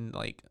been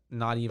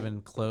not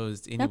even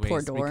closed anyways. That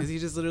poor door. Because he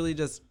just literally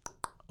just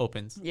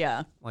opens.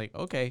 Yeah. Like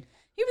okay.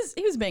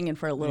 He was banging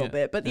for a little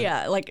bit, but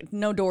like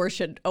no door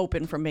should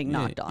open from being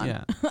knocked on.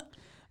 Yeah.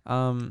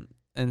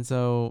 And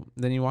so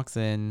then he walks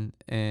in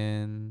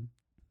and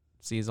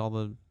sees all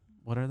the,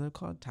 what are they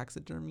called?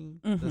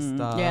 Taxidermy? The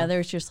stuff. Yeah,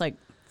 there's just like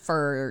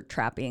fur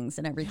trappings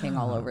and everything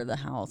all over the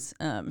house.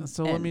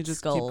 So let me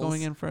just keep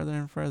going in further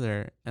and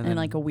further. And then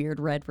like a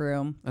weird red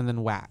room. And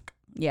then whack.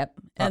 Yep.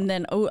 And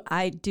then,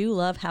 I do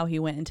love how he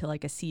went into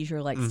like a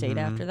seizure-like state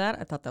after that.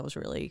 I thought that was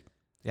really,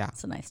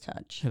 it's a nice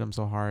touch. Hit him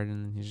so hard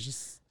and he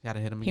had to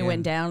hit him again. He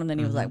went down and then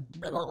he was like,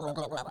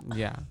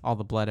 yeah, all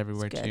the blood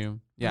everywhere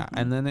too. Yeah.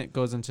 And then it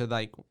goes into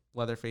like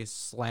Leatherface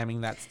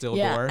slamming that steel door.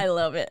 Yeah, I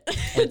love it.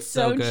 It's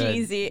so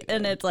cheesy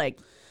and it's like,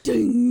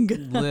 ding.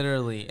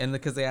 Literally. And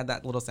because they had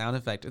that little sound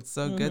effect. It's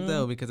so good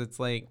though, because it's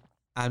like,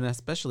 I mean,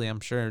 especially I'm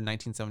sure in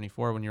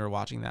 1974 when you were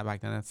watching that back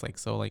then, it's like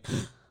so like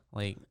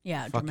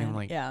yeah, fucking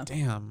dramatic.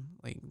 damn,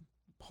 like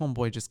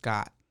homeboy just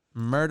got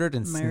murdered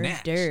and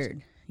snatched.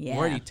 Yeah.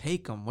 Where'd he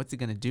take him? What's he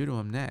gonna do to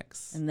him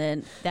next? And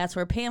then that's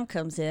where Pam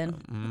comes in.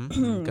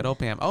 Good old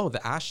Pam. Oh,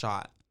 the ass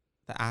shot.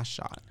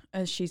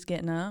 As she's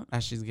getting up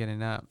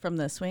from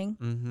the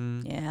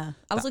swing. Yeah,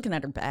 I was looking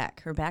at her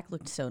back. Her back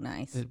looked so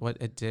nice.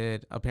 It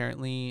did.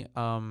 Apparently,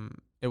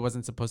 it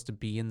wasn't supposed to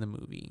be in the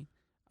movie.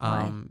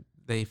 Why?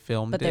 They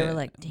filmed it, but they were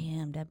like,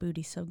 "Damn, that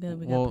booty's so good.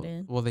 We got put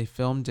in." Well, they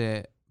filmed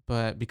it,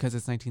 but because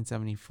it's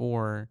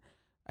 1974,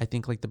 I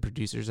think like the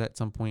producers at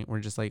some point were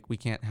just like, we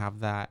can't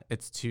have that.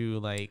 It's too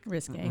like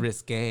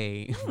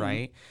risque,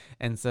 right?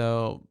 And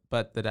so,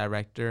 but the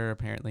director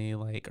apparently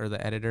or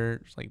the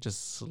editor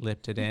just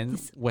slipped it in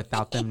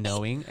without them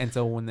knowing. And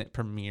so when it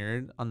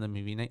premiered on the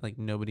movie night, like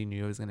nobody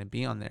knew it was going to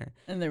be on there.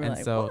 And they were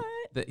like, so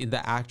what?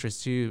 The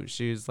actress too,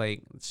 I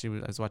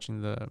was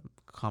watching the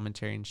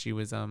commentary and she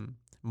was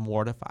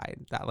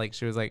mortified that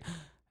she was like,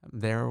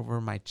 there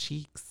were my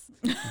cheeks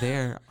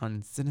there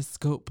on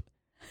Cinescope.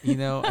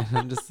 And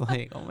I'm just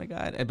like, oh my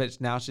God. But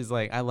now she's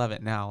like, I love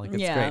it now. Like,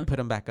 it's great. Put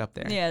them back up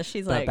there. Yeah,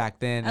 she's but like, back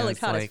then, I look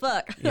hot as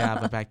fuck. Yeah,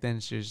 but back then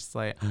she was just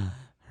like,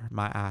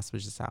 my ass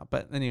was just out.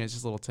 But anyway, it's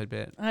just a little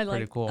tidbit.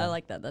 Pretty cool. I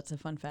like that. That's a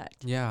fun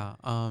fact. Yeah.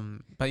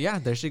 But yeah,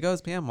 there she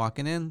goes, Pam,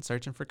 walking in,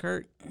 searching for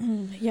Kurt.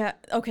 Yeah.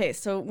 Okay.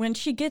 So when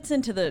she gets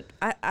into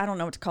I don't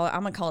know what to call it.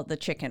 I'm going to call it the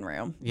chicken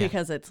room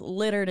because it's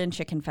littered in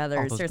chicken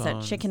feathers. There's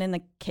bones. That chicken in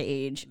the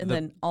cage and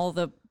then all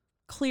the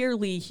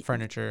clearly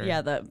furniture.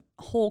 Yeah. The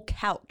whole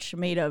couch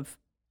made of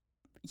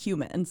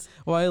humans.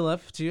 Well, I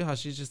love too how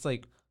she's just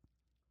like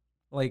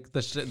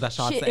the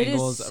shots, the it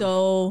angles is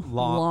so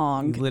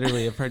long.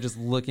 Literally of her just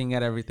looking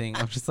at everything.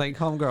 I'm just like,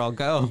 homegirl,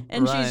 go.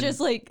 And run.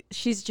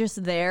 she's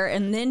just there,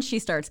 and then she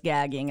starts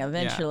gagging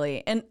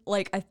eventually. Yeah.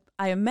 And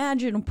I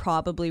imagine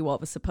probably what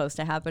was supposed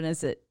to happen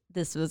is that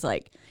this was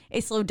like a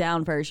slowed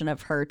down version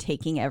of her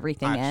taking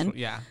everything in.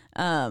 Yeah.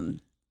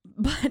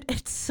 But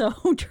it's so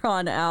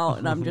drawn out,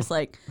 and I'm just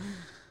like,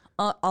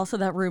 also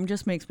that room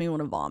just makes me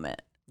want to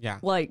vomit. Yeah.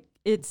 Like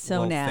it's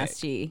so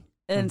nasty. Thick.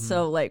 And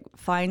so,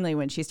 finally,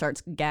 when she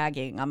starts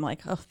gagging, I'm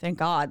like, oh, thank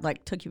God.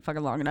 Took you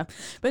fucking long enough.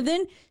 But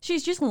then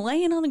she's just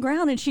laying on the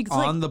ground and she's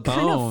kind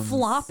of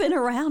flopping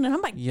around. And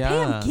I'm like,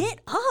 Pam, get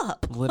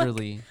up.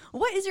 Literally.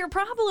 What is your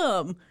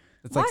problem?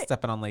 It's like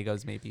stepping on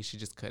Legos, maybe. She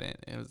just couldn't.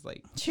 It was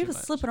like she was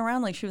slipping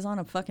around like she was on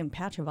a fucking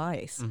patch of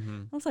ice.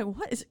 I was like,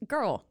 what is,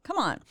 girl, come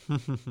on.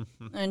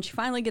 And she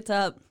finally gets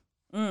up.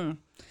 And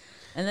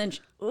then,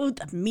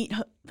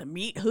 the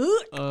meat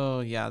hook. Oh,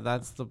 yeah.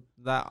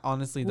 That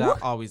honestly,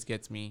 that always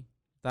gets me.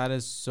 That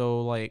is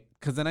so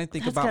because then I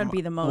think that's gotta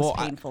be the most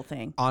painful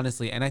thing.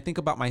 Honestly, and I think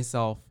about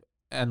myself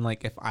and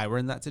if I were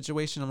in that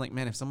situation, I'm like,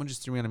 man, if someone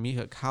just threw me on a meat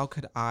hook, how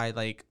could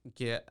I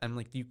get? I'm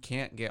like, you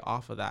can't get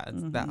off of that.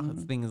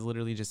 That thing is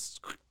literally just.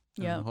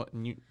 Yeah.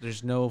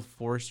 There's no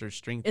force or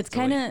strength. It's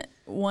kind of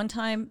one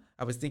time.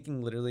 I was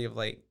thinking literally of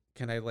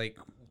can I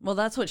Well,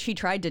 that's what she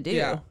tried to do.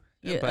 Yeah.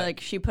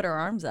 She put her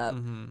arms up.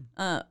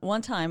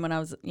 One time when I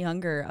was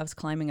younger, I was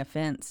climbing a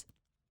fence.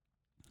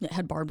 It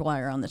had barbed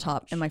wire on the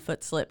top, and my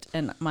foot slipped,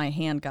 and my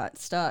hand got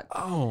stuck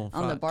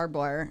on the barbed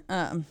wire.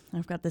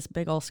 I've got this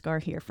big old scar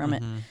here from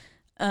it.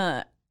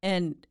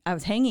 And I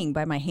was hanging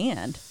by my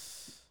hand.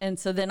 And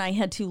so then I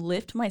had to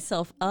lift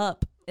myself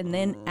up and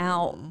then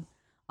out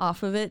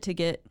off of it to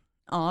get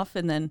off.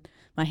 And then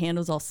my hand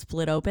was all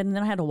split open. And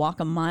then I had to walk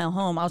a mile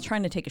home. I was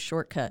trying to take a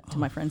shortcut to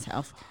my friend's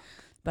house,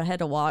 but I had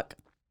to walk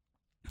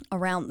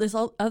around. This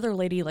other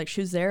lady, like,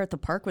 she was there at the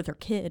park with her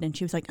kid, and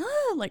she was like,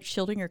 like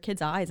shielding her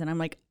kid's eyes. And I'm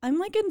like in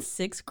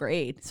 6th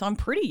grade, so I'm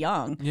pretty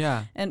young.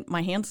 Yeah. And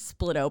my hand's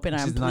split open.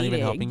 And She's I'm bleeding. not even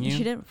helping you?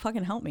 She didn't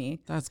fucking help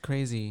me. That's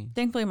crazy.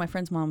 Thankfully, my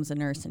friend's mom was a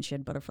nurse, and she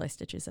had butterfly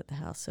stitches at the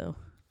house, so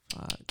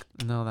Fuck.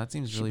 No, that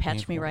seems really she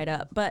patched painful. me right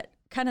up. But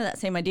kind of that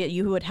same idea.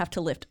 You would have to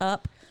lift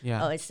up.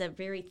 Yeah. Oh, it's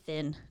very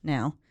thin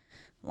now.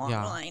 Long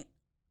line.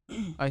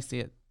 I see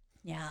it.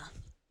 Yeah.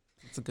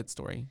 It's a good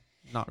story.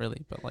 Not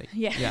really, but like,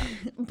 Yeah.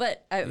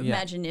 But I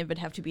imagine it would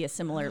have to be a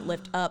similar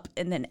lift up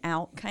and then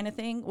out kind of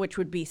thing, which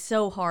would be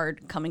so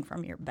hard coming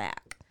from your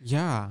back.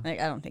 Yeah. Like,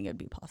 I don't think it would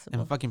be possible.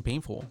 And fucking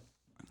painful.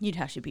 You'd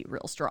have to be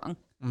real strong,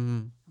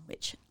 Mm-hmm.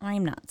 which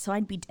I'm not, so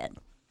I'd be dead.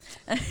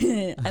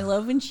 I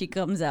love when she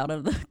comes out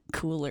of the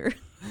cooler.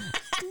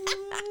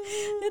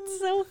 It's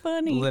so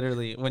funny.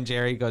 Literally, when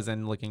Jerry goes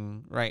in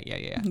looking, right?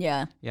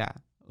 Yeah.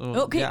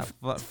 Oh, Okay. yeah.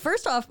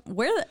 First off,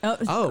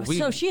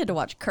 so she had to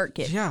watch Kurt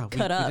get cut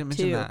we up didn't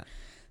mention too. that.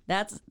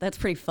 That's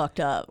pretty fucked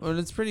up. But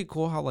it's pretty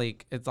cool how,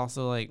 like, it's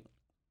also like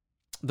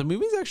the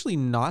movie's actually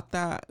not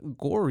that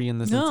gory in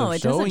the sense of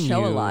it showing doesn't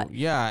show you. a lot.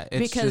 Yeah,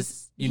 it's Because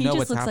just you he know just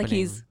what's looks happening. like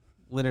he's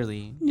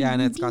literally, yeah,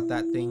 and it's got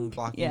that thing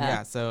blocking. Yeah.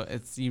 Yeah, so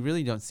it's you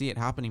really don't see it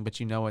happening, but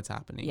you know what's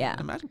happening. Yeah.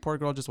 Imagine poor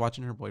girl just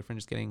watching her boyfriend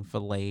just getting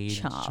filleted,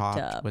 Chopped chopped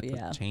up, with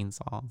yeah. a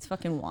chainsaw It's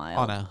fucking wild.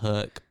 on a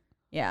hook.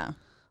 Yeah,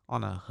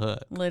 On a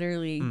hook.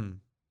 literally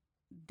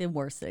the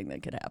worst thing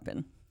that could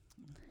happen.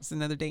 It's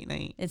another date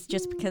night. It's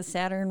just because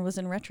Saturn was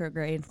in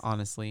retrograde.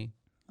 Honestly.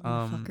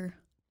 Motherfucker.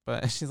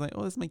 But she's like,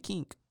 oh, it's my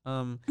kink.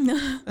 How'd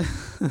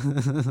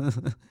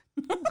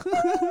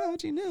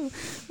you know?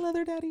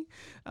 Leather daddy.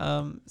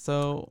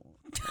 So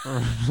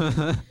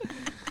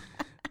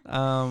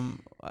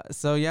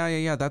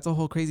yeah. That's a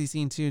whole crazy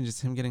scene too.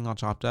 Just him getting all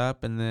chopped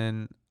up and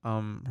then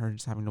her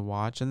just having to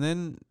watch and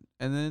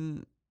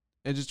then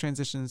it just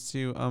transitions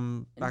to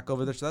back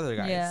over to the other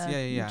guys.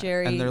 Yeah.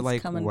 Jerry's and they're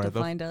like, coming to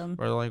find him.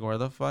 We're like, where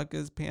the fuck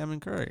is Pam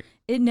and Kurt?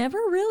 It never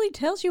really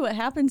tells you what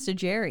happens to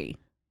Jerry.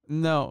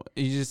 No,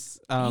 you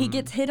just He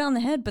gets hit on the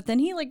head, but then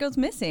he like goes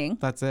missing.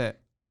 That's it.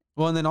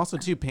 Well, and then also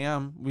too,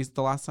 Pam.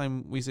 The last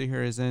time we see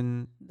her is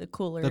in The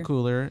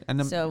cooler. and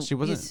then So she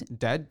wasn't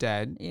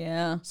dead.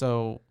 Yeah,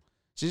 So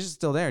she's just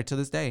still there to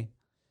this day.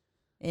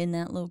 in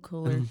that little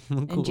cooler.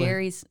 And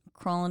Jerry's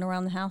crawling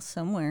around the house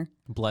somewhere.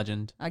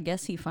 Bludgeoned. I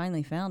guess he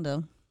finally found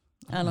him.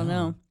 I don't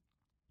know.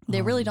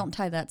 They really don't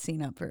tie that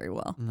scene up very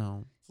well.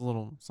 No,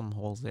 it's some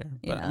holes there,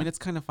 but Yeah. I mean it's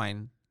kind of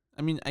fine.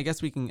 I mean, I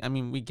guess we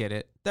get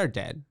it. They're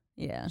dead.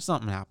 Yeah.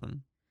 Something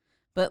happened.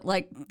 But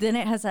like then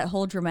it has that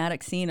whole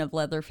dramatic scene of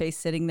Leatherface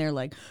sitting there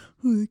like,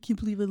 oh, I can't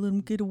believe I let him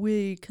get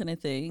away kind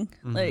of thing.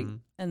 Like,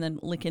 and then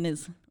licking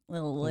his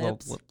little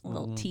lips,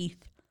 little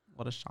teeth.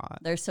 What a shot.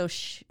 They're so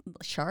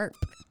sharp.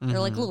 They're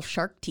like little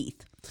shark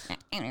teeth.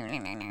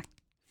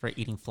 For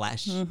eating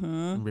flesh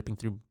and ripping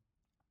through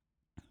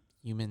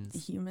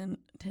humans. Human,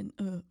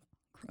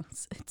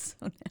 gross. It's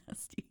so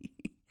nasty.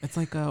 It's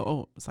like,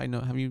 side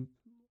note, have you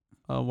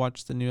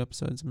watched the new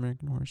episodes of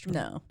American Horror Story?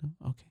 No.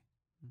 Okay.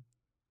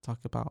 Talk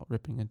about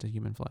ripping into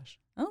human flesh.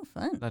 Oh,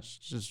 fun. That's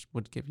just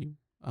would give you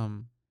a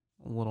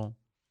little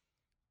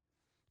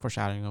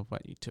foreshadowing of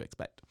what to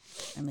expect.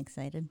 I'm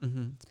excited.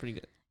 It's pretty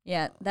good.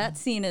 Yeah, that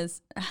scene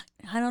is,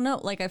 I don't know,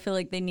 like I feel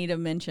like they need to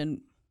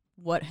mention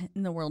what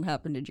in the world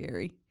happened to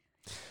Jerry.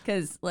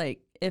 Because like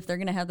if they're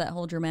going to have that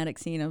whole dramatic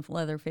scene of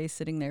Leatherface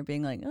sitting there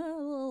being like,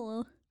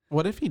 oh.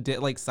 What if he did,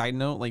 like, side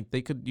note, like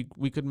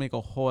we could make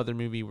a whole other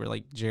movie where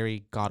like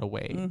Jerry got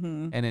away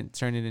and it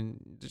turned it in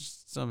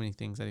just so many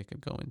things that it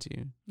could go into.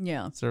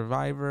 Yeah.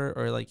 Survivor,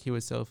 or like he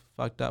was so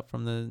fucked up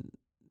from the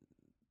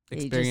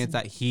experience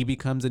that he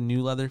becomes a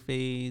new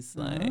Leatherface,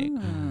 like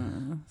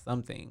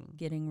something.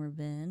 Getting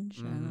revenge.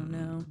 I don't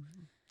know.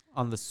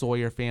 On the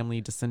Sawyer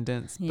family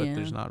descendants, but Yeah.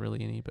 there's not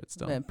really any, but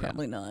still. But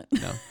probably not.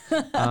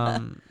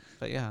 No.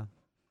 But yeah.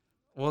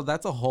 Well,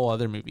 that's a whole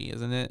other movie,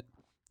 isn't it?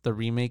 The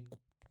remake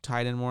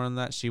tied in more on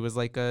that. She was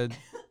like a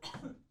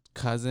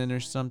cousin or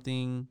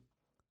something.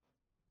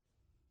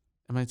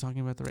 Am I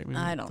talking about the right movie?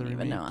 I don't The even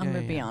remake? know. I'm Yeah,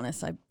 going to be yeah.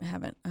 honest. I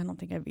don't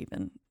think I've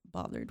even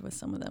bothered with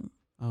some of them.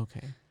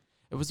 Okay.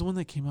 It was the one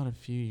that came out a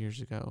few years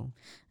ago.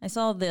 I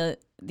saw the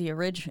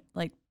original,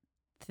 like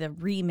the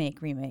remake,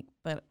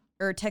 but,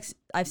 or text,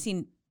 I've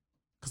seen,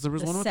 Because there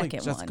was The one with like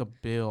second Jessica one.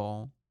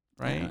 Biel,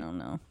 right? I don't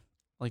know.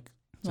 Like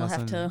We'll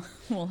have Justin-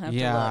 to look.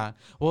 Yeah.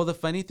 Well, the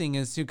funny thing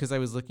is too, because I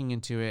was looking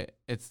into it,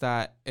 it's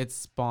that it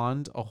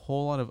spawned a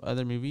whole lot of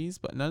other movies,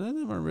 but none of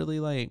them are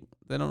really like,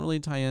 they don't really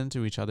tie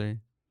into each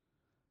other.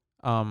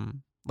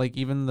 Like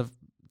even the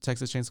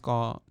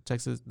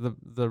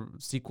the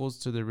sequels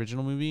to the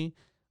original movie,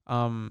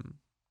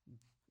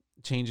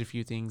 change a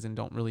few things and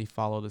don't really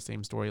follow the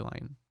same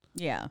storyline.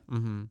 Yeah.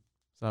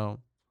 So,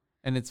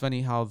 and it's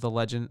funny how the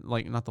legend,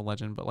 like not the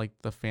legend, but like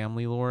the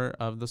family lore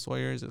of the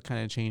Sawyers, it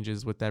kind of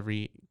changes with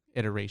every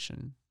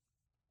iteration.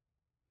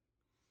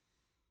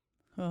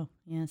 Oh,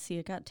 yeah. See,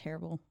 it got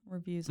terrible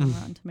reviews on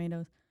Rotten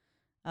Tomatoes.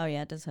 Oh,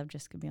 yeah, it does have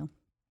Jessica Biel.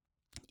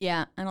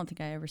 Yeah, I don't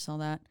think I ever saw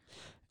that.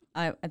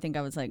 I think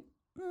I was like,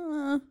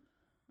 yeah,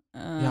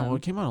 well,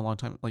 it came out a long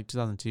time, like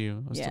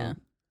 2002.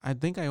 I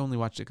think I only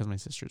watched it because my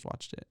sisters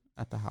watched it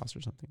at the house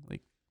or something.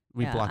 Like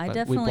we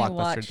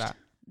blockbustered that.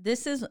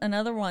 This is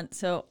another one.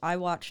 So I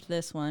watched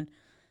this one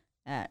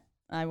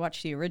I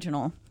watched the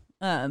original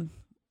when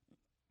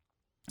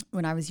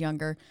I was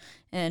younger,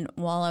 and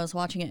while I was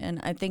watching it, and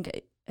I think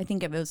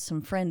it was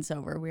some friends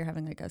over. We were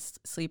having like a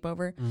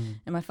sleepover,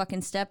 and my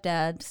fucking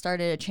stepdad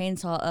started a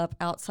chainsaw up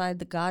outside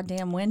the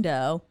goddamn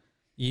window.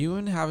 You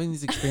and having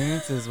these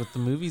experiences with the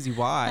movies you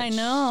watch. I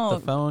know.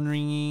 The phone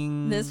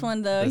ringing. This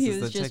one, though, he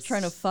was just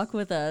trying to fuck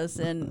with us,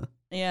 and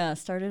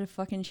started a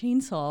fucking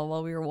chainsaw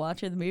while we were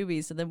watching the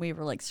movies. So then we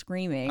were like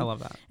screaming. I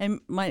love that.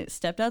 And my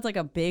stepdad's like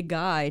a big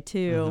guy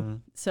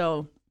too.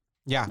 So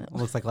yeah, it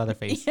looks like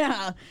Leatherface.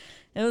 Yeah,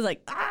 it was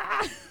like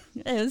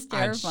it was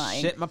terrifying.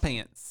 I shit my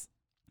pants.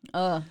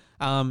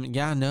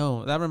 Yeah,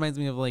 no, that reminds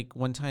me of like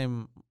one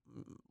time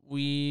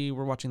we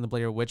were watching the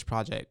Blair Witch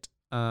Project.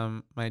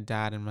 My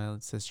dad and my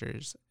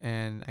sisters,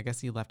 and I guess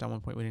he left at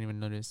one point. We didn't even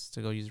notice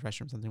to go use the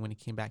restroom or something. When he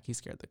came back, he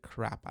scared the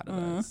crap out of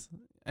us.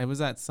 It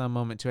was at some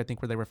moment too, I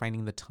think, where they were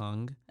finding the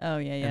tongue. Oh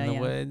yeah, in the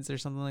woods or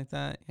something like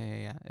that.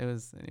 Yeah. It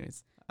was,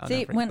 anyways.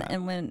 See,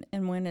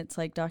 when it's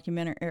like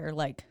documentary or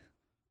like,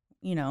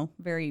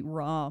 very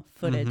raw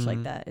footage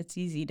like that, it's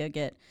easy to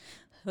get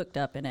hooked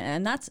up in it,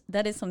 and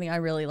that is something I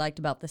really liked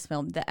about this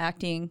film. The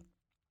acting,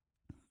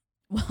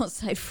 well,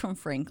 aside from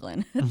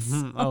Franklin.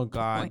 Oh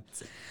God.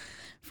 Points.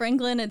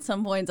 Franklin, at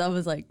some points, I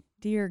was like,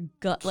 dear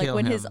God, like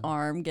when his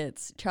arm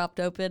gets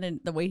chopped open and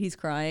the way he's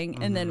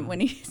crying, and then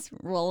when he's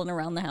rolling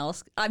around the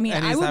house. I mean,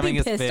 I would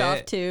be pissed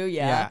off too,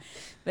 yeah.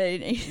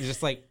 But he's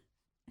just like,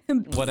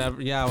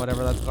 whatever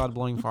that's called,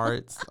 blowing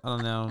farts. I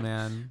don't know,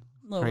 man.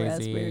 Little crazy.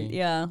 raspberry,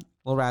 yeah.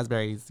 Little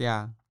raspberries,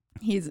 yeah.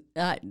 He's,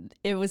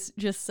 it was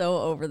just so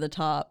over the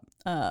top.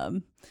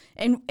 And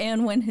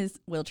when his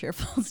wheelchair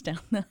falls down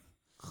the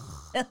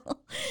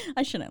hill,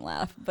 I shouldn't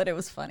laugh, but it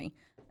was funny.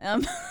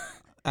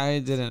 I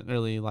didn't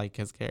really like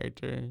his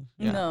character.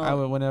 Yeah.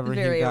 No, whenever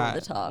very he got over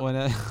the top.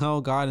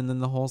 Oh God! And then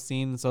the whole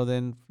scene. So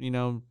then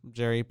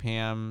Jerry,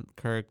 Pam,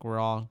 Kirk, we're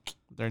all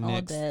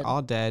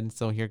all dead.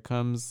 So here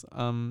comes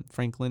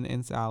Franklin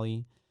and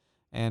Sally,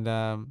 and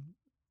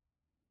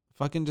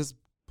fucking just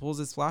pulls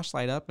his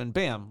flashlight up and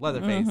bam,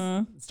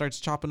 Leatherface starts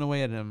chopping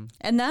away at him.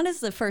 And that is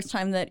the first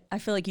time that I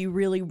feel like you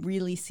really,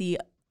 really see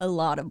a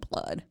lot of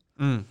blood.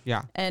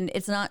 Yeah. And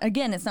it's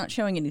not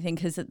showing anything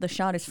because the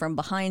shot is from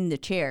behind the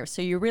chair.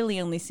 So you're really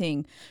only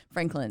seeing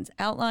Franklin's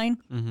outline.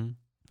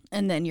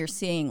 And then you're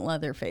seeing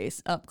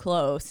Leatherface up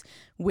close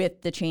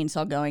with the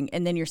chainsaw going.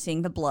 And then you're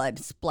seeing the blood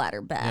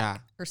splatter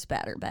back or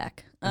spatter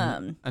back.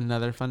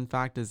 Another fun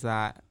fact is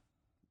that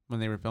when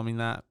they were filming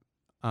that,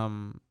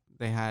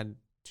 they had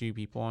two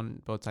people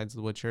on both sides of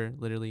the wheelchair,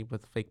 literally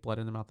with fake blood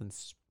in their mouth and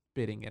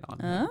spitting it on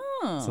him.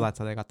 So that's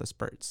how they got the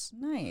spurts.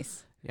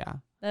 Nice. Yeah.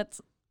 That's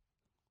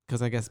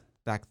because I guess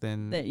back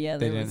then they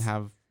didn't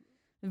have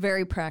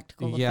very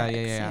practical effects.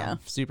 Yeah.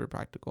 Super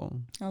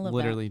practical. I love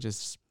literally that.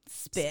 Just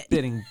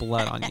spitting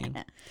blood on you.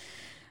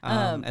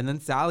 And then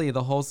Sally,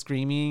 the whole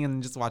screaming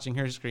and just watching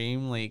her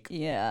scream, like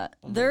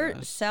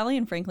Sally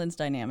and Franklin's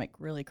dynamic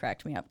really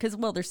cracked me up because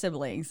they're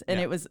siblings and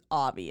it was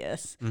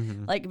obvious,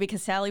 like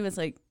because Sally was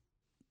like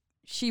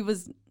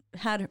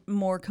had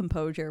more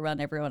composure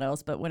around everyone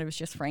else, but when it was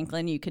just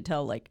Franklin, you could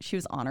tell like she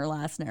was on her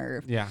last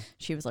nerve. Yeah,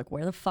 she was like,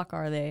 "Where the fuck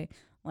are they?"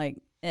 Like,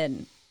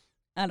 and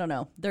I don't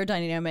know, their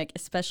dynamic,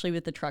 especially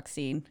with the truck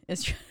scene,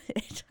 is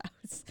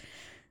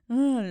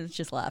I was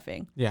just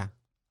laughing. Yeah,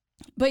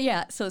 but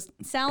yeah, so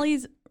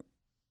Sally's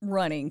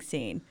running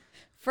scene.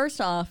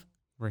 First off,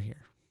 we're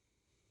here.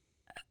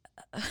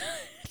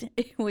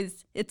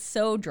 It's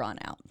so drawn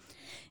out.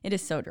 It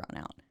is so drawn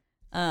out.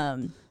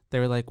 They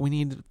were like, we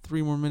need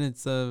 3 more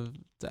minutes to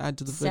add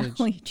to the footage.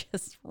 Sally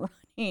just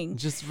running.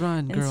 Just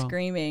run, girl. And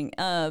screaming.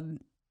 I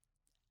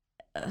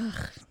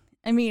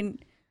mean,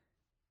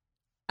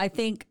 I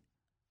think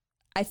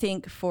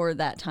for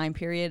that time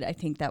period, I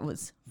think that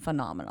was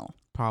phenomenal.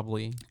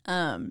 Probably.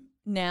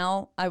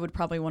 Now I would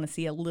probably want to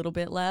see a little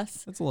bit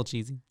less. It's a little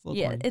cheesy.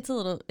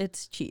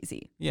 It's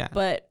cheesy. Yeah.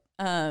 But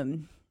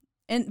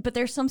but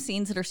there's some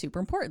scenes that are super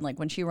important, like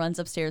when she runs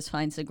upstairs,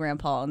 finds the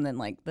grandpa, and then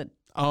like the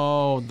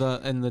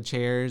the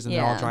chairs and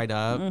they're all dried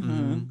up.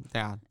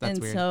 Yeah, that's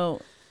weird. And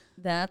so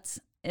that's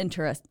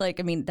interesting. Like,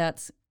 I mean,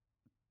 that's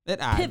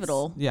adds,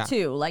 pivotal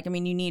too. Like, I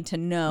mean, you need to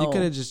know. You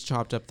could have just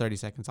chopped up 30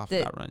 seconds off of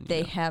that run.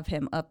 They have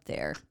him up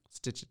there.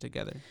 Stitch it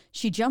together.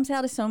 She jumps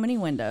out of so many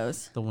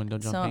windows. The window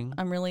jumping. So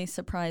I'm really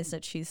surprised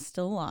that she's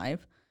still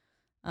alive,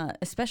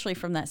 especially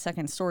from that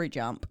second story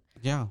jump.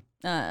 Yeah.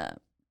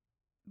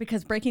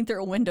 Because breaking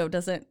through a window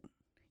doesn't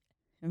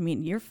I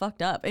mean, you're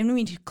fucked up. And I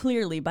mean,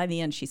 clearly by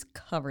the end, she's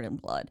covered in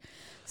blood.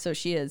 So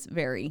she is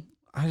very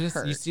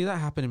hurt. You see that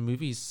happen in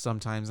movies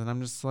sometimes, and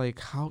I'm just like,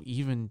 how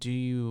even do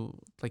you,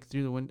 like,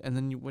 through the window, and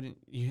then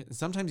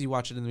sometimes you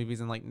watch it in the movies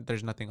and, like,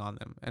 there's nothing on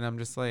them. And I'm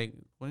just like,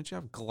 wouldn't you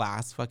have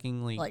glass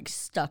fucking, like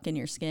stuck in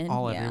your skin?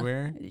 all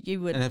everywhere?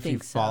 You would and if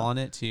think you so. fall on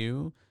it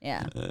too?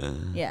 Yeah.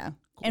 Yeah.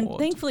 And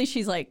thankfully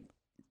she's, like,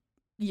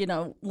 you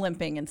know,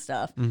 limping and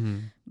stuff. Mm-hmm.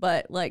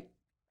 But, like,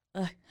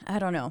 I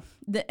don't know.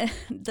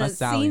 The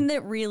scene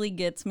that really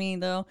gets me,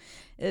 though,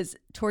 is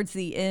towards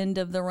the end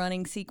of the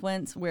running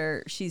sequence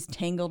where she's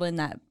tangled in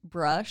that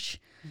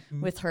brush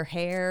with her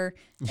hair.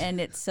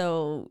 And it's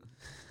so...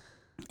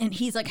 And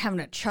he's, like, having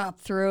to chop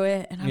through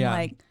it. And I'm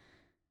like...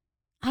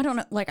 I don't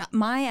know. Like,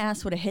 my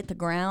ass would have hit the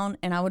ground,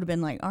 and I would have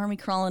been, like, army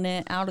crawling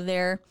it out of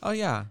there. Oh,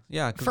 yeah.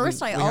 Yeah.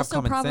 First, I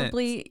also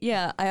probably...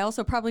 Yeah, I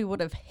also probably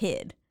would have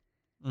hid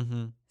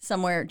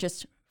somewhere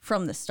just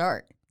from the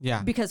start.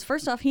 Yeah. Because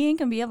first off, he ain't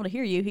gonna be able to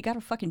hear you. He got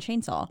a fucking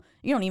chainsaw.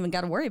 You don't even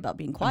got to worry about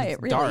being quiet,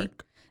 it's really.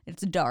 Dark.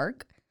 It's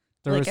dark.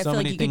 There like, were I so feel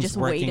many like you could things just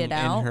wait working it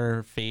out in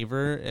her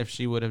favor if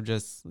she would have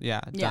just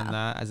done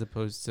that, as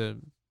opposed to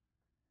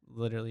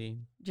literally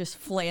just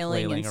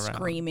flailing and around.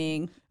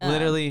 screaming.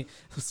 Literally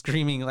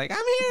screaming like,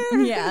 I'm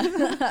here.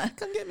 Yeah.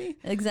 Come get me.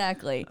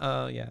 Exactly.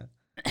 Oh, yeah.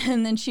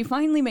 And then she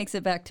finally makes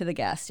it back to the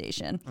gas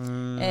station,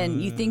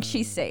 and you think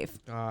she's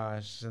safe.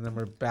 Gosh, and then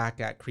we're back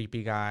at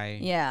creepy guy.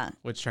 Yeah.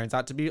 Which turns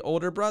out to be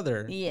older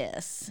brother.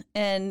 Yes.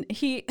 And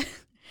he...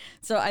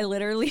 So I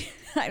literally,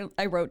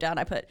 I wrote down,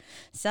 I put,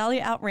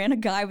 Sally outran a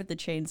guy with the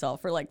chainsaw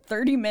for like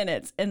 30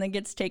 minutes and then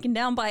gets taken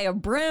down by a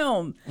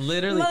broom.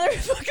 Literally.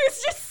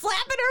 Motherfucker's just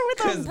slapping her with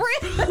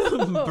a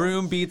broom.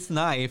 Broom beats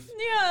knife.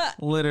 Yeah.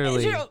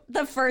 Literally.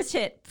 The first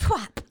hit,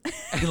 pwap.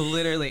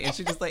 Literally. And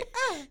she just like,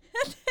 and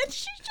then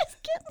she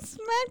just getting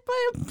smacked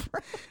by a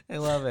broom. I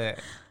love it.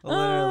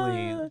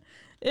 Literally.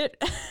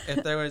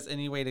 If there was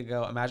any way to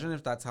go, imagine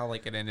if that's how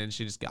like it ended and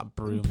she just got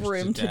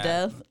broomed to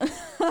death.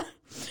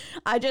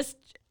 I just...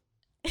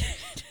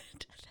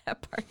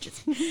 that part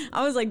just...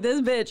 I was like,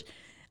 this bitch...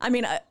 I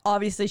mean,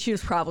 obviously she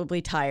was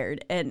probably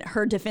tired and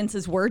her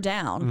defenses were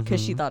down because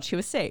she thought she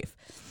was safe.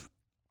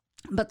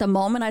 But the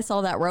moment I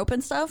saw that rope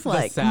and stuff,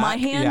 like my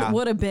hand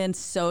would have been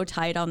so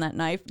tight on that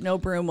knife, no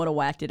broom would have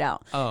whacked it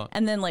out. Oh.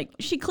 And then like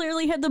she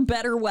clearly had the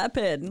better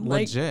weapon.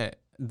 Legit.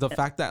 The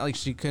fact that like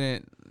she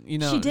couldn't, you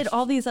know, she did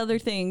all these other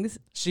things.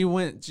 She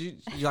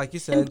like you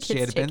said, she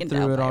had been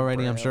through it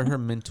already. I'm sure her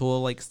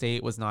mental like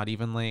state was not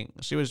even like,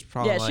 she was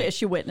probably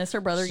she witnessed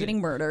her brother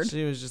getting murdered.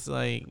 She was just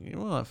like,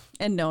 woof.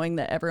 And knowing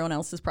that everyone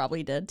else is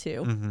probably dead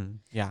too. Mm-hmm.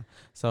 Yeah.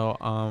 So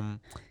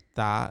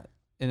that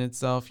in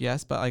itself,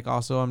 yes, but like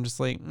also I'm just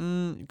like,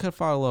 you could have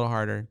fought a little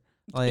harder.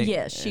 Like,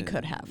 yes, she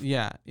could have.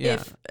 Yeah.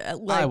 If,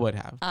 I would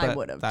have. I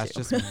would have. That's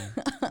just me.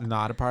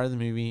 Not a part of the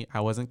movie.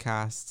 I wasn't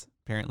cast.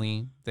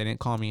 Apparently, they didn't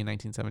call me in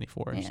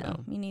 1974. Yeah,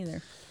 so. Me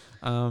neither.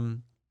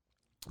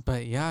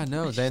 But yeah,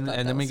 no.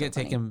 Then we get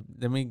taken.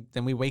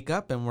 Then we wake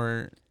up and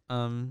we're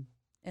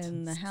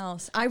in the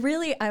house. I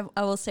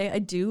will say I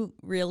do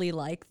really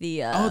like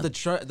the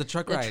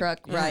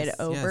truck ride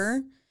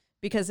over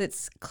because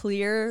it's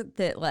clear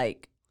that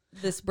like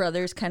this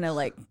brother's kind of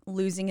like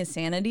losing his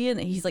sanity and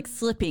he's like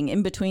slipping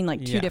in between like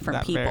two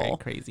different people.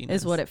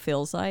 Is what it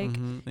feels like.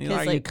 Mm-hmm.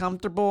 Are you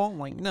comfortable? I'm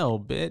like, no,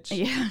 bitch.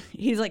 Yeah,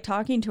 he's like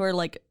talking to her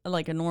like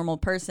a normal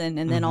person,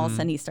 and then all of a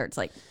sudden he starts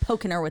like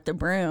poking her with the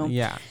broom.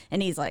 Yeah,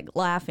 and he's like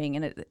laughing,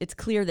 and it's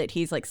clear that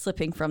he's like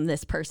slipping from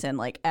this person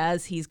like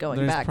as he's going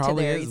There's back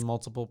probably to there. Is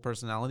multiple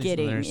personalities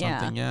in there or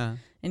something. Yeah,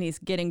 and he's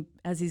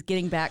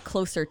getting back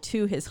closer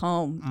to his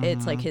home.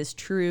 It's like his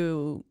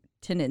true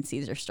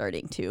tendencies are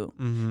starting to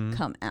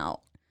come out.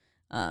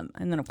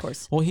 And then of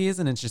course, well, he is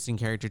an interesting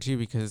character too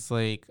because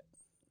like,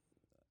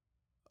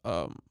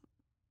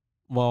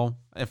 well,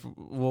 if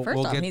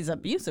we'll get, he's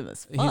abusive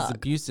as fuck. He's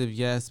abusive,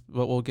 yes,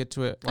 but we'll get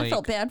to it. Like, I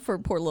felt bad for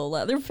poor little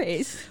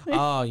Leatherface.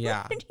 Oh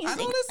yeah,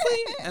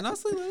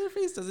 honestly,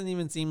 Leatherface doesn't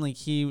even seem like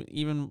he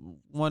even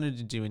wanted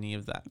to do any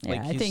of that. Yeah,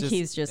 like, I think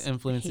he's just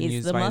influenced and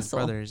used by his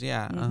brothers.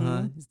 Yeah,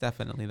 he's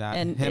definitely that.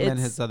 And him and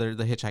his the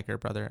hitchhiker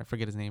brother. I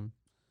forget his name.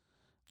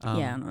 I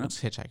don't know.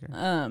 It's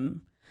hitchhiker.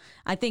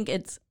 I think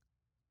it's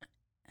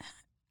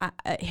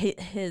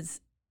his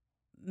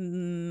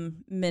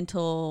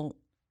mental,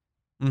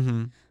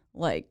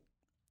 like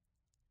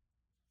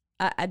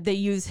they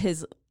use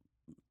his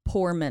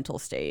poor mental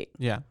state.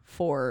 Yeah.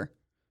 For.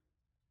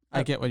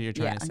 I get what you're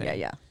trying to say.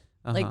 Yeah.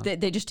 Like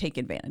they just take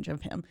advantage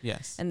of him.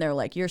 Yes. And they're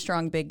like, you're a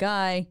strong, big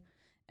guy,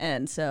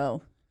 and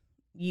so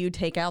you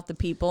take out the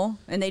people,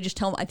 and they just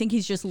tell him. I think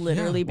he's just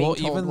literally being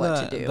told even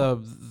what to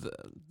do.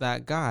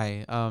 That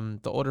guy,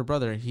 the older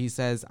brother, he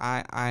says,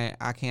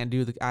 I can't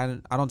do I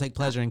don't take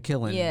pleasure in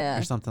killing,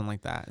 or something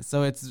like that.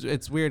 So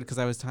it's weird because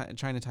I was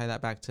trying to tie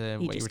that back to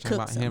what you were talking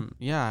about him.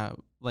 Yeah,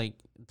 like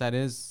that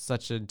is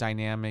such a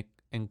dynamic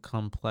and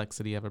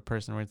complexity of a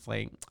person where it's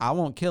like, I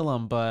won't kill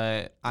him,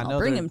 but I'll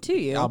bring him to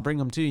you. I'll bring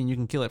him to you, and you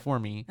can kill it for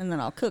me, and then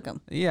I'll cook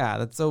him. Yeah,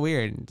 that's so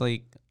weird.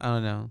 Like, I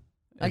don't know.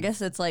 I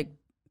guess it's like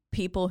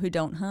people who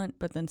don't hunt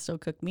but then still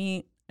cook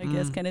meat, I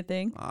guess, kind of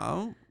thing.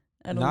 Oh,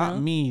 I don't Not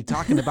know. me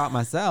talking about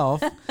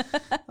myself.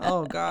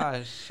 Oh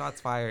gosh,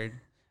 shots fired.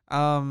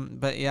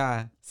 But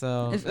yeah,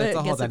 so If, it's I a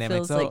whole guess it dynamic.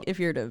 feels So like if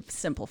you're to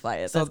simplify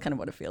it, so that's kind of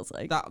what it feels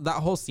like. that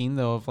whole scene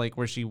though of like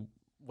where she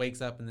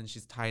wakes up and then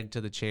she's tied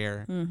to the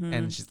chair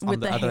and she's on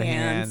With the the other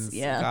hands, hands.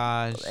 yeah.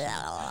 Gosh.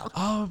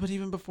 Oh, but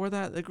even before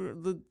that,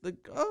 the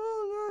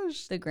oh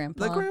gosh, The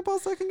grandpa. the grandpa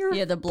sucking her.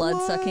 Yeah, the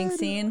blood sucking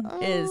scene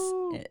is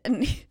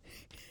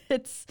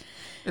it's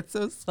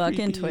so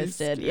fucking creepy,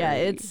 twisted. scary.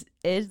 Yeah,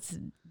 it's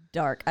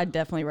dark. I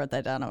definitely wrote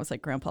that down. I was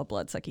like, grandpa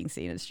blood sucking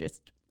scene is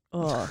just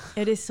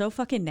it is so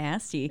fucking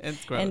nasty.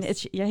 It's gross. And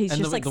it's he's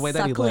And just the way like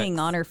that he suckling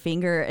looks. on her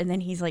finger, and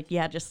then he's like,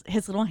 just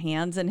his little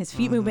hands and his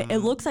feet movement. It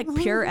looks like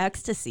pure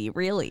ecstasy,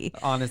 really.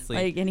 Honestly,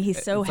 Like, and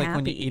he's so it's happy. like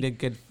when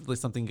you eat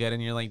something good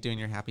and you're like doing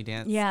your happy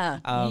dance. Yeah,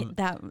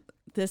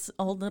 this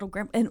old little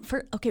grandpa.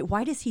 And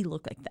why does he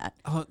look like that?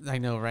 Oh, I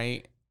know,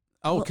 right?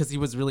 Oh, because he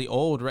was really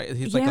old, right?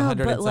 He's like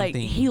 100 but and like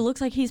something. he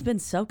looks like he's been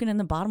soaking in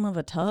the bottom of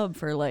a tub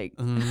for like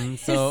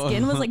his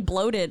skin was like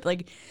bloated.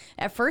 Like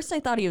at first I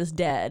thought he was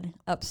dead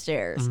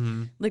upstairs.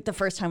 Like the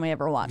first time I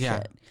ever watched Yeah.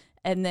 it.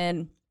 And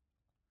then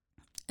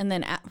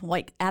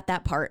at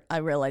that part I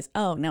realized,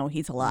 oh no,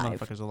 he's alive.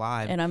 Motherfucker's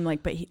alive. And I'm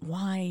like, but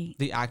why?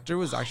 The actor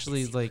was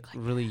actually like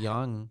really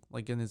young,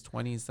 like in his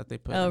 20s that they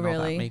put in all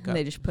really? that makeup.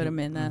 They just put him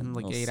in that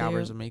like little 8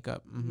 hours suit? of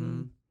makeup.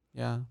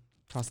 Yeah.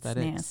 It's Prosthetics.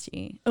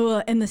 nasty.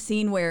 And the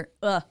scene where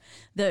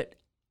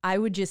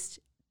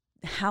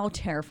how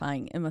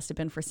terrifying it must have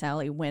been for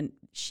Sally when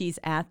she's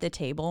at the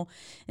table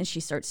and she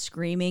starts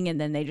screaming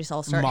and then they just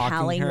all start Mocking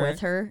howling her.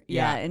 with her.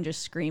 Yeah. And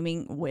just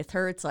screaming with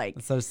her. It's like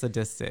It's so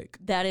sadistic.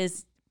 that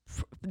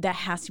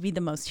has to be the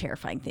most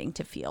terrifying thing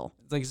to feel.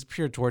 It's like it's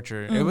pure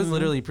torture. It was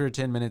literally pure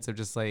 10 minutes of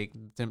just like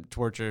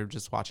torture,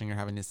 just watching her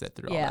having to sit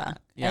through all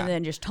that. Yeah. And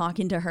then just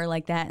talking to her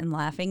like that and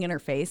laughing in her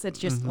face. It's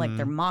just like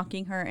they're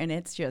mocking her, and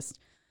it's just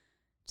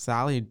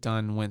Sally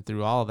Dunn went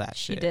through all that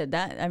she shit. did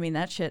that. I mean,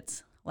 that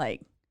shit's like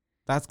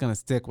That's going to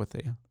stick with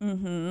you.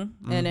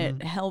 and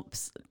it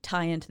helps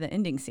tie into the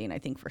ending scene, I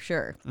think, for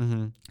sure.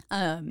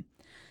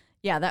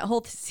 Yeah, that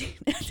whole scene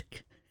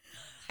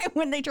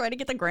when they try to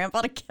get the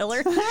grandpa to kill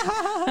her.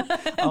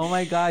 Oh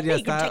my God! Yes,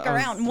 You can take her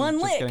out in I was one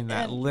just lick. getting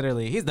that.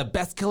 Literally, he's the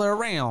best killer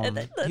around.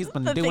 He's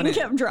been the doing thing it.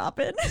 kept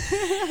dropping.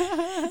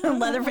 And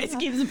Leatherface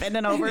keeps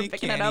bending over, He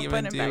picking it can't up,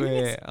 even putting it do back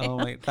in his it. Oh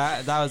my!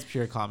 That was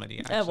pure comedy.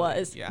 Actually. It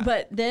was. Yeah.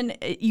 But then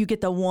you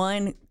get the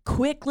one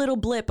quick little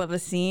blip of a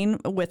scene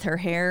with her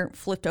hair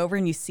flipped over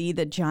and you see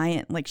the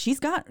giant, like she's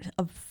got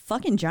a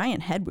fucking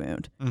giant head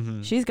wound.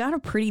 She's got a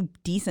pretty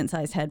decent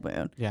sized head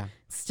wound. Yeah.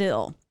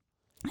 Still.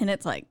 And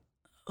it's like,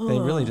 They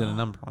really did a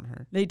number on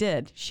her. they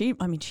did. She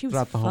was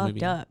Throughout the whole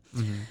fucked movie.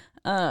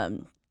 up.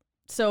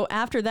 So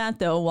after that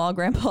though, while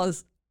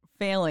Grandpa's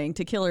failing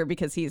to kill her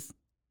because he's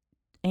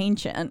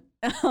ancient,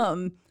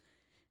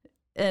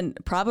 and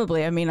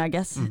probably, I mean, I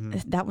guess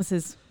that was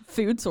his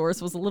food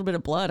source, was a little bit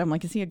of blood. I'm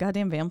like, is he a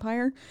goddamn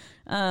vampire?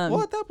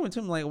 Well, at that point, too,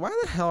 I'm like, why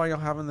the hell are y'all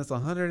having this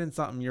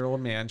 100-and-something-year-old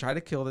man try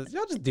to kill this?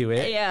 Y'all just do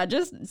it. Yeah,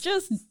 just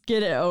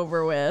get it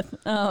over with.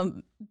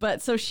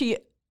 But so she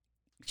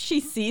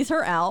sees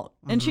her out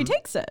and she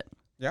takes it.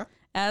 Yeah.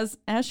 As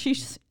she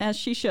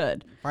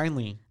should.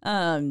 Finally.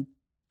 And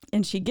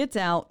she gets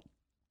out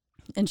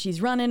and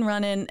she's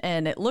running,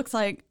 and it looks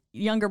like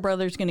younger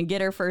brother's gonna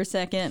get her for a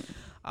second.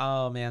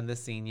 Oh man,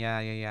 this scene. Yeah.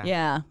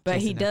 Yeah, but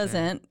he Chasing after her.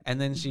 doesn't. And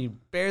then she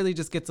barely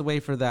just gets away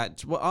for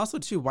that. Well, also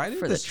too, why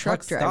didn't For the this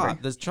truck truck driver.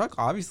 stop? This truck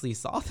obviously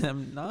saw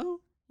them. No.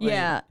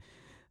 Yeah.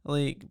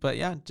 But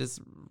yeah, just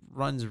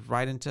runs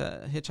right into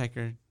a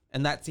hitchhiker.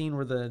 And that scene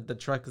where the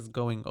truck is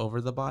going over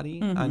the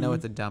body. I know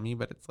it's a dummy,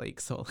 but it's like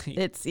so like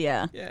It's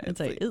yeah. yeah, It's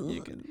like ugh.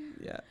 you can,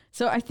 yeah.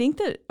 So I think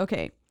that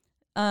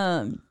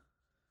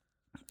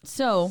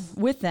so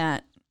with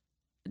that,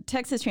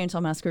 Texas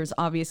Chainsaw Massacre is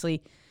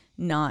obviously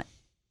not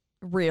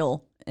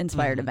real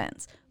inspired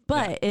events,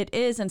 but it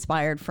is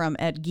inspired from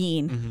Ed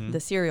Gein, the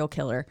serial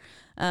killer,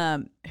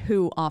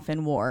 who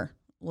often wore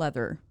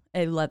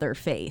a leather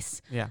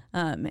face. Yeah.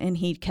 And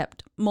he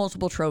kept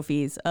multiple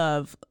trophies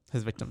of.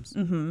 His victims.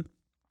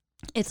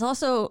 It's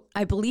also,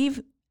 I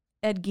believe,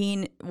 Ed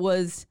Gein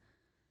was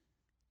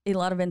a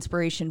lot of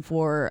inspiration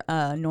for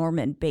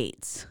Norman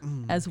Bates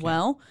as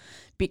well,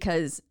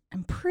 because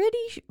I'm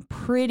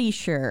pretty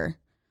sure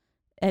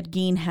Ed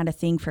Gein had a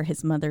thing for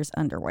his mother's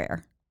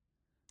underwear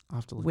I'll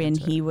have to look when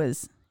into he it.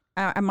 was.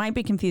 I might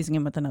be confusing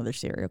him with another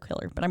serial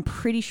killer, but I'm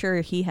pretty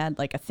sure he had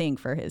like a thing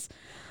for his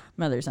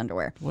mother's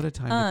underwear. What a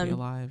time to be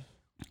alive.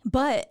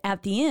 But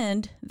at the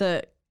end,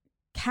 the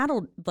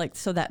cattle, like,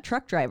 so that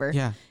truck driver,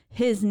 Yeah.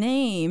 his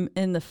name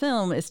in the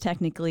film is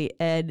technically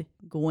Ed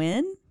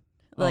Gwynn.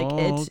 Like,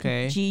 it's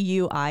okay.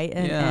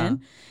 Guinn.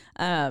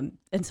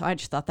 And so I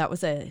just thought that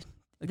was A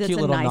that's cute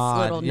a little nice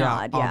nod. little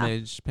nod. Yeah.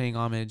 Homage, paying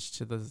homage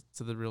to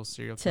the real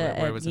serial To killer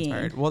where Ed it was Gein.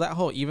 inspired. Well, that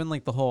whole, even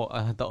like the whole,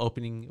 the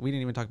opening, we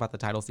didn't even talk about the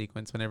title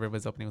sequence. Whenever it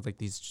was opening, it was like,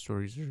 these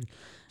stories are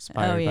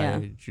inspired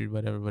by Jude,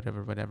 whatever.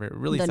 It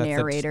really The sets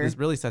narrator. this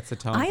really sets the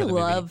tone I for the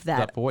love movie.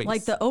 that. Voice.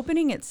 Like the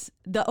opening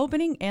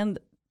and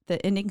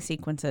the ending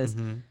sequences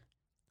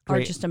are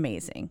Great just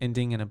amazing.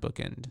 ending and a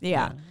bookend.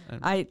 Yeah.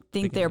 I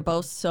think they're beginning.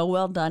 both so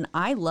well done.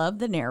 I love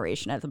the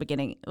narration at the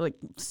beginning, like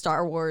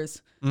Star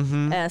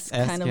Wars-esque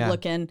kind of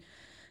looking.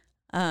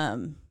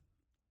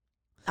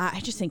 I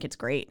just think it's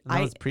great.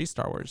 That was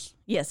pre-Star Wars.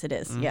 Yes, it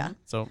is. Yeah.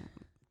 So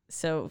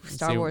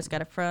Star Wars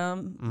got it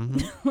from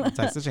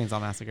Texas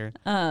Chainsaw Massacre.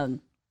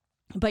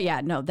 But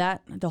yeah, no,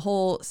 the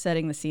whole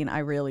setting the scene, I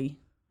really,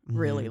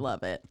 really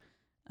love it.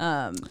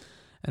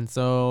 And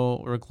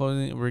so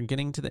we're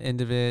getting to the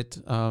end of it.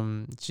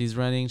 She's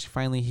running.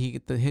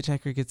 The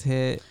hitchhiker gets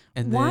hit.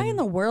 And why then, in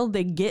the world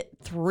they get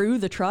through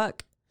the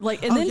truck?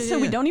 Like, and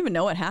we don't even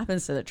know what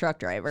happens to the truck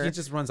driver. he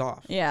just runs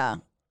off. Yeah.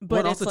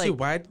 But Well, it's also,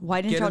 like, too,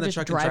 why didn't get in y'all the just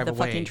truck and drive the drive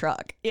away? fucking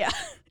truck? Yeah.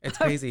 It's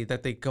crazy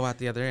that they go out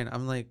the other end.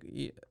 I'm like,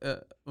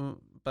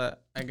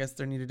 but I guess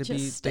there needed to be.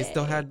 Just They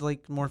still stay. had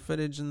like more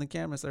footage in the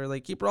camera, so they're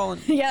like, keep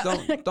rolling. Yeah.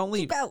 Don't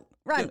leave. Keep out.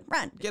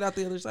 Run. Get out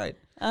the other side.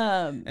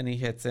 Run. And he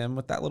hits him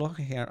with that little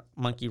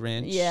monkey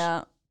wrench.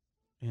 Yeah.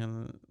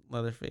 And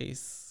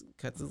Leatherface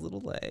cuts his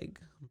little leg,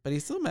 but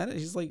he's still mad at.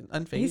 He's like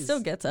unfazed. He still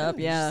gets up.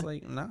 He's Yeah. just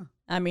like, nah.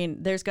 I mean,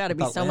 there's got to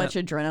be About so much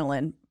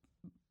adrenaline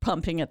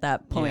pumping at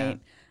that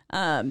point.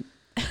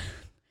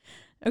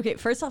 Okay,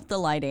 first off, the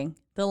lighting.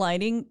 The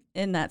lighting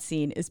in that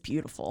scene is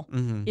beautiful.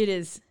 Mm-hmm.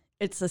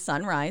 It's the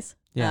sunrise.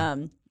 Yeah.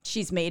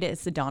 She's made it.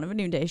 It's the dawn of a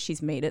new day.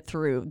 She's made it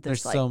through this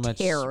There's so like much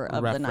terror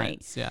of the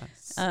night. reference, Yeah.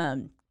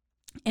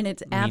 And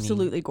it's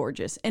absolutely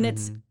gorgeous. And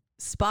it's Mhm.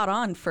 spot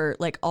on for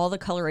like all the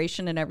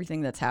coloration and everything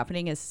that's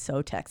happening is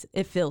so Texas.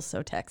 It feels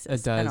so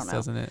Texas. It I does, don't know.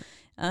 doesn't it?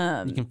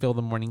 You can feel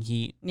the morning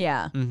heat.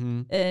 Yeah.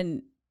 Mm-hmm.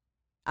 And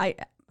I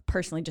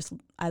personally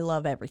I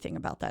love everything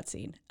about that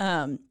scene.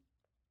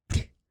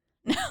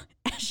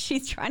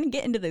 She's trying to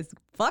get into this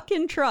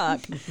fucking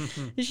truck.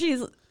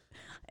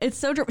 It's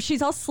so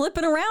she's all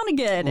slipping around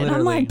again. And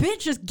I'm like, bitch,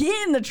 just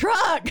get in the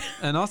truck.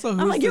 And also,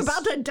 I'm like, you're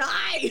about to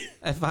die.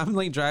 If I'm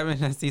like driving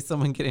and I see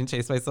someone getting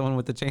chased by someone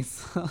with a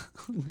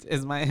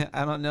chainsaw,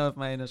 I don't know if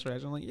my initial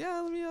reaction, I'm like, yeah,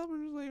 let me help.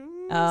 I'm just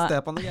like,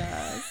 step on the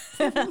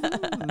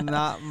gas.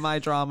 Not my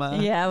drama.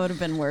 Yeah, I would have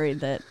been worried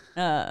that,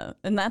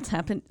 and that's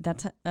happened.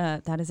 That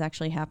has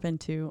actually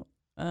happened to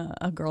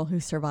a girl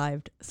who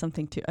survived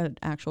something to an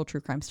actual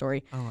true crime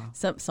story. Oh,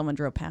 wow. Someone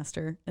drove past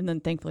her, and then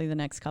thankfully the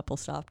next couple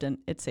stopped, and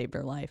it saved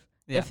her life.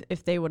 Yeah.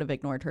 If they would have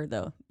ignored her,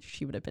 though,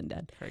 she would have been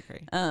dead.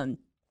 Cray.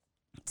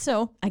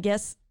 So I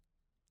guess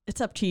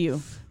it's up to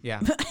you. Yeah.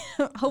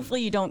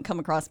 Hopefully you don't come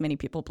across many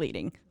people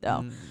bleeding,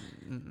 though.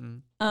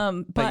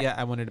 But yeah,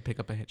 I wanted to pick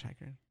up a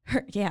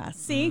hitchhiker.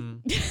 See?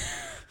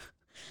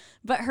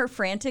 But her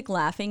frantic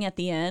laughing at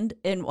the end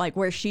and like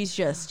where she's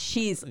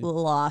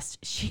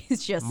lost.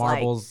 She's just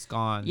Marbles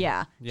gone.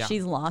 Yeah.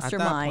 She's lost At her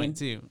that mind. point,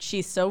 too.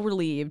 She's so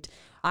relieved.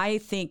 I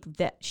think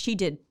that she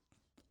did,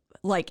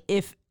 like,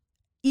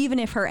 even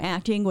if her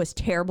acting was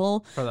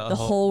terrible For the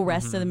whole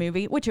rest of the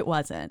movie, which it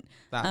wasn't.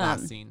 That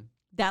last scene.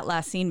 That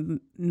last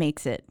scene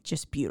makes it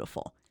just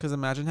beautiful. Because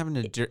imagine having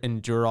to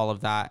endure all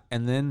of that,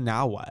 and then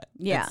now what?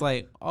 Yeah. It's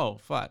like, oh,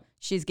 fuck.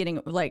 She's getting,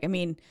 like, I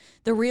mean,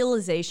 the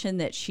realization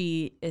that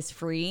she is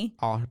free.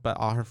 But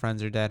all her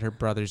friends are dead. Her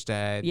brother's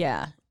dead.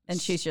 Yeah. And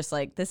she's just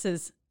like, this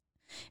is,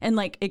 and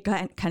like, it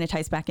kind of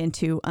ties back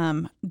into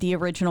the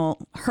original,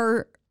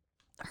 her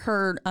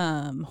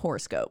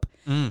horoscope.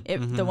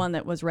 The one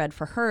that was read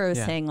for her was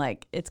saying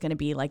like, it's going to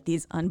be like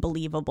these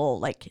unbelievable,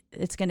 like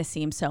it's going to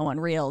seem so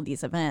unreal,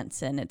 these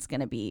events, and it's going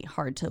to be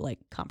hard to like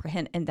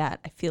comprehend. And that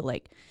I feel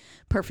like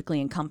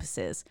perfectly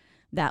encompasses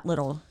that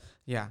little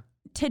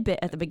tidbit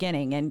at the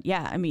beginning. And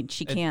yeah, I mean,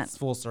 she can't. It's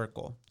full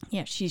circle.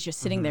 Yeah, she's just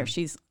sitting there.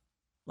 She's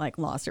like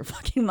lost her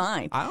fucking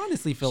mind. I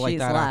honestly feel like She's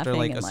that after like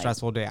laughing a and, like-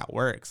 stressful day at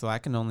work. So I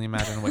can only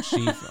imagine what she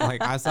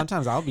like.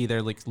 Sometimes I'll be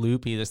there like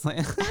loopy, just like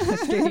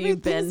After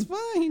you've been,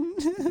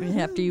 fine.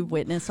 after you've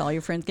witnessed all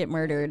your friends get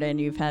murdered and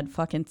you've had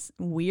fucking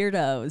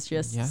weirdos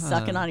just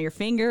sucking on your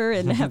finger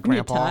and having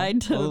you Grandpa.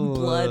 tied to Ugh.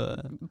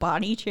 blood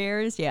body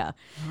chairs. Yeah,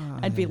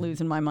 I'd be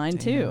losing my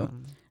mind too.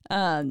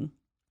 And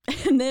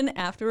then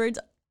afterwards,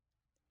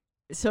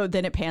 so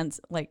then it pans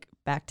like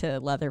back to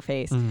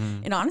Leatherface.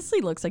 It honestly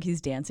looks like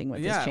he's dancing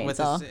with his with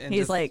chainsaw. and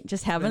He's like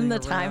just having the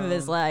spinning time of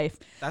his around. life.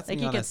 That's like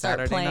me he on could a start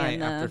Saturday playing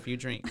night after a few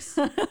drinks.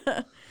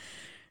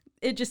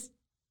 It just,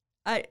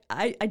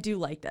 I do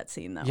like that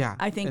scene though. Yeah,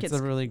 I think it's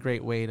a really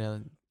great way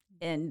to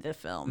end the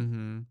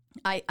film.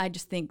 I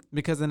just think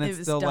because then it it's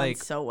was still done like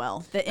so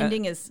well. The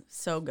ending is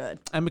so good.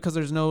 and because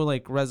there's no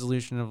like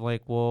resolution of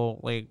like, well,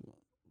 like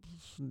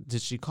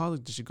did she call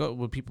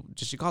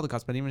the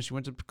cops? But even if she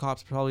went to the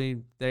cops,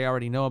 probably they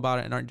already know about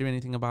it and aren't doing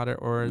anything about it,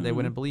 or they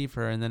wouldn't believe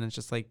her. And then it's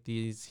just like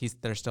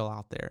they're still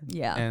out there.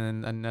 Yeah.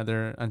 And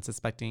another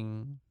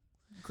unsuspecting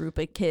Group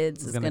of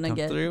kids is gonna come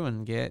get through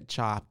and get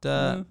chopped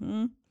up.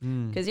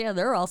 because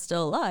they're all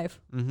still alive.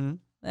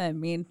 I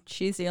mean,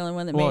 she's the only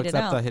one that made it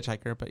except out. the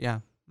hitchhiker, but yeah.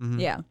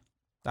 Yeah.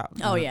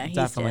 He's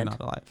definitely dead. not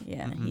alive.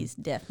 Yeah, he's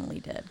definitely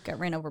dead. Got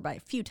ran over by a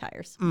few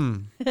tires.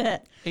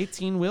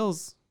 18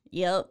 wheels.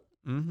 Yep.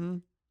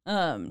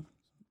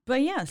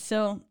 But yeah,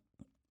 so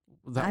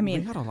I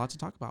mean, we had a lot to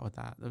talk about with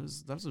that. That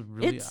was a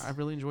really, I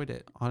really enjoyed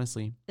it,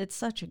 honestly. It's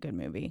such a good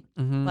movie.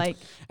 Mm-hmm. Like,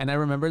 and I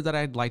remember that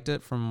I liked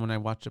it from when I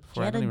watched it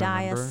before.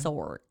 Jedediah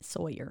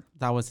Sawyer.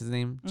 That was his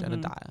name, Mm-hmm.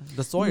 Jedediah.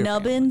 The Sawyer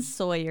Nubbin family.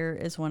 Sawyer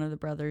is one of the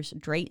brothers.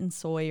 Drayton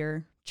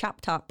Sawyer.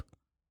 Chop Top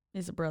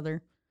is a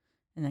brother.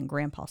 And then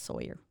Grandpa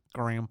Sawyer.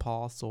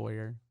 Grandpa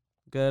Sawyer.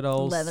 Good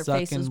old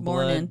Leatherface sucking was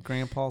born blood in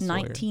Grandpa Sawyer.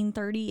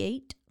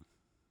 1938.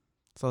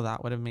 So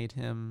that would have made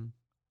him...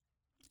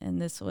 And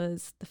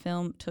the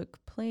film took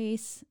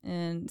place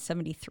in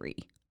 73,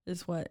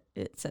 is what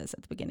it says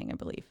at the beginning, I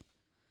believe.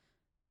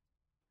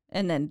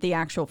 And then the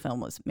actual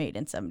film was made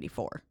in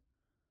 74.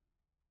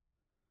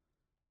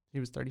 He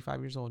was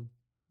 35 years old,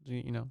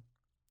 you know.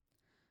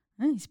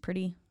 He's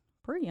pretty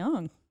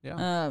young.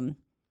 Yeah.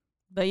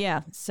 But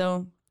yeah,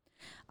 so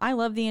I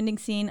love the ending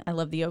scene. I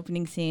love the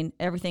opening scene.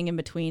 Everything in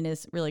between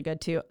is really good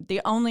too.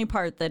 The only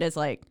part that is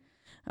like,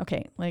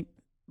 okay, like,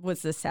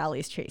 was the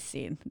Sally's chase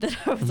scene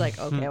that I was like,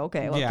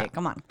 okay, Yeah.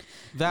 come on.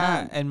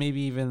 That and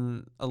maybe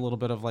even a little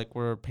bit of like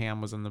where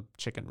Pam was in the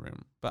chicken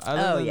room. But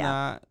other than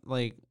that,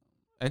 like,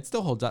 it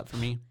still holds up for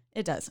me.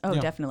 It does. Oh, Yeah.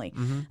 definitely.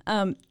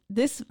 Mm-hmm.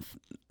 This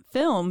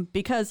film,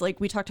 because like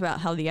we talked about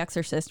how The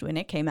Exorcist, when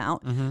it came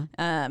out,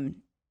 Mm-hmm.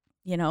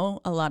 you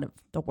know, a lot of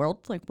the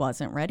world like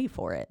wasn't ready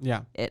for it.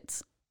 Yeah.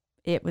 It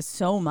was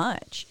so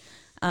much,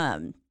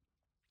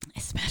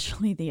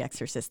 especially The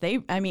Exorcist.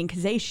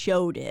 Because they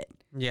showed it.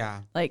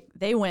 Yeah. Like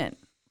they went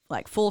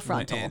like full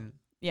frontal.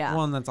 Yeah.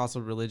 Well, and that's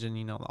also religion,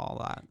 you know, all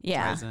that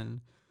ties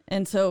in.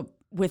 And so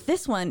with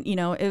this one, you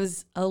know, it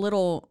was a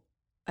little,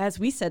 as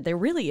we said, there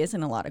really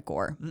isn't a lot of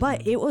gore,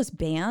 but it was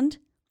banned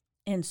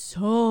in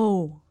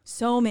so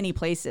many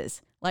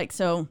places. Like,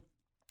 so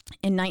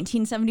in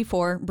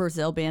 1974,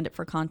 Brazil banned it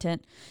for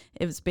content.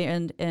 It was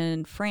banned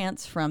in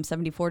France from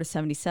 74 to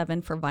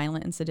 77 for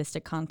violent and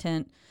sadistic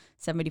content,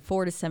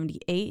 74 to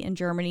 78 in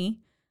Germany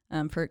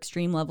for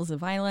extreme levels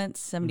of violence,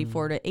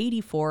 74 to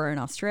 84 in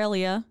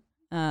Australia.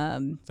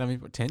 10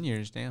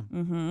 years,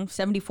 damn.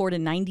 74 to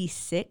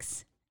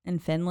 96 in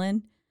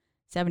Finland,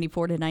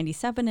 74 to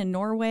 97 in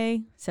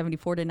Norway,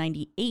 74 to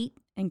 98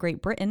 in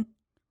Great Britain.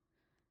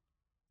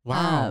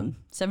 Wow.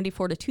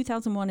 74 to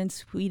 2001 in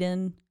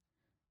Sweden,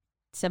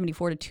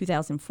 74 to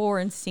 2004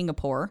 in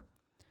Singapore.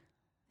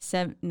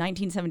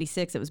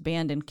 1976, it was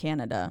banned in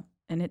Canada,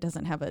 and it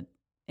doesn't have an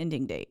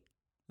ending date.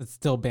 It's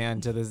still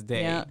banned to this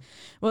day. Yeah.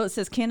 Well, it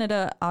says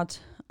Canada,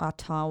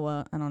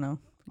 Ottawa. I don't know.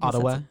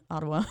 Ottawa.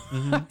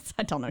 Mm-hmm.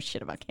 I don't know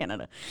shit about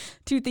Canada.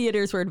 2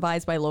 theaters were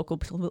advised by local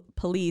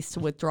police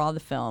to withdraw the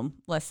film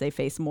lest they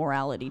face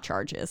morality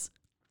charges.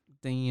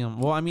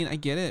 Damn. Well, I mean, I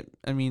get it.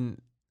 I mean,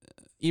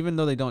 even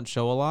though they don't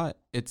show a lot,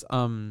 it's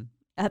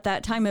at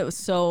that time it was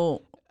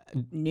so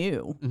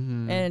new,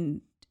 mm-hmm.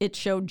 and it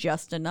showed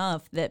just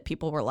enough that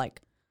people were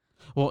like,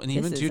 well, and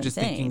even this too, is just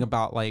insane. thinking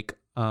about like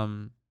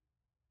the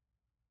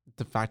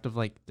fact of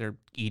like they're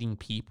eating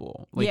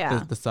people,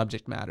 like the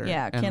subject matter,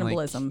 Yeah, and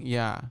cannibalism. Like,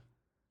 yeah,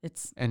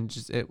 it's and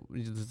just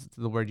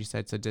the word you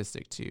said,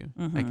 sadistic too.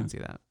 Mm-hmm. I can see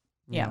that.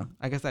 Yeah.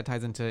 I guess that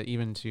ties into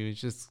even to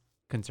it's just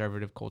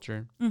conservative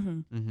culture.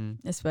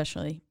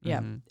 especially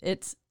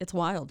it's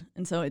wild,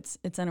 and so it's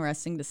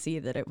interesting to see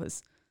that it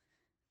was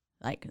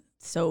like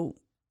so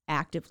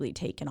actively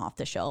taken off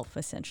the shelf,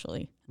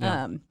 essentially.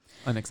 Yeah.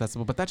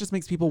 Inaccessible, but that just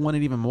makes people want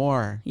it even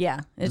more. Yeah,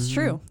 it's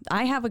true.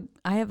 I have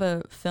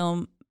a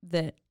film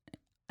that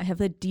I have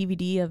the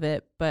DVD of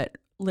it, but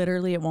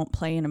literally it won't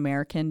play in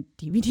American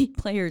DVD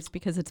players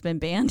because it's been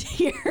banned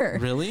here.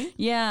 Really?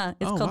 Yeah,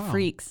 it's called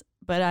Freaks,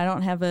 but I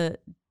don't have a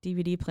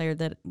DVD player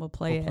that will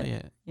play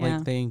it. Yeah.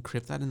 Like they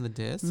encrypt that in the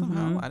disc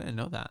somehow? I didn't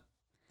know that.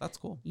 That's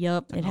cool.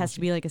 Yep, it has to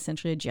be like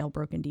essentially a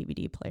jailbroken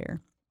DVD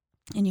player,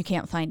 and you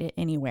can't find it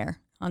anywhere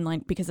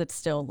online because it's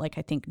still like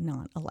I think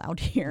not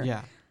allowed here.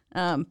 Yeah.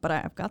 But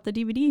I've got the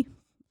DVD.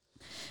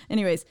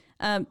 Anyways,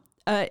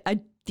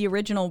 the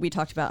original, we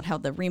talked about how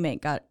the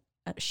remake got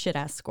a shit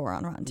ass score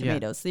on Rotten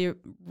Tomatoes. The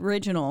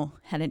original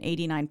had an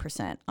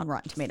 89% on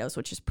Rotten Tomatoes,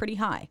 which is pretty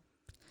high.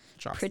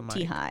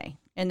 Pretty high.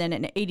 And then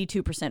an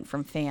 82%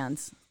 from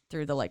fans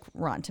through the like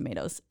Rotten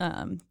Tomatoes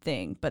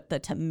thing, but the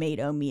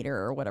tomato meter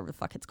or whatever the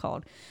fuck it's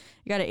called,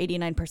 you got an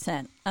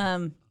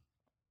 89%.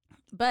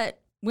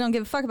 But we don't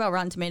give a fuck about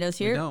Rotten Tomatoes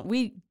here.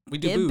 We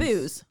give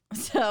booze.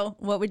 So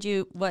what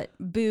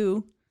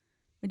boo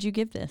would you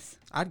give this?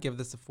 I'd give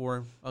this a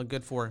 4, a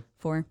good 4.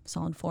 4,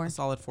 solid 4. A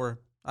solid 4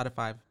 out of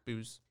 5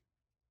 booze.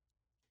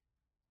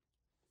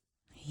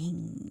 What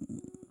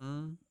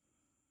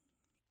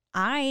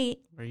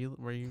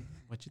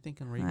you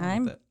thinking? Where you going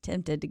I'm with it?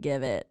 tempted to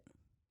give it.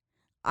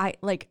 I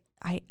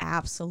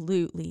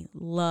absolutely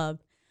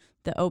love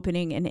the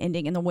opening and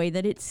ending and the way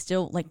that it's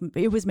still like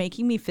it was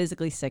making me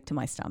physically sick to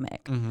my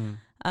stomach.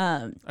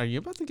 Are you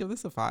about to give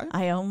this a 5?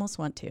 I almost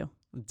want to.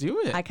 Do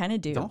it. I kind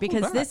of do. Don't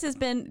because hold back. this has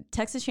been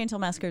Texas Chainsaw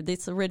Massacre.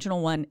 This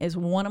original one is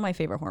one of my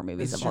favorite horror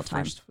movies of all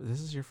time. This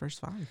is your first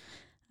 5.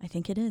 I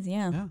think it is.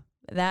 Yeah. Yeah.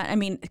 That, I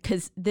mean,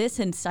 because this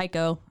and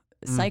Psycho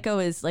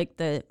is like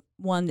the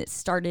one that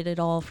started it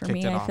all for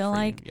me, I feel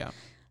like. Yeah.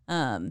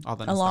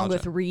 Along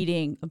with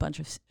reading a bunch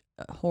of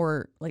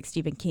horror, like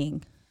Stephen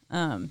King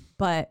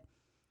But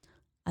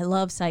I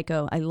love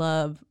Psycho. I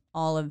love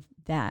all of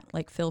that,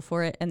 like feel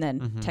for it. And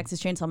then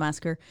Texas Chainsaw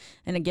Massacre.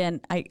 And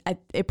again, I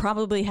it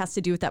probably has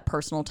to do with that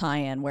personal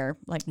tie-in where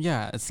like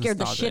it scared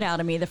the shit out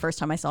of me the first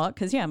time I saw it.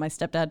 Cause my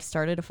stepdad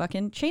started a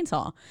fucking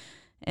chainsaw.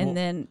 And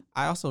then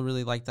I also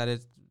really like that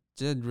it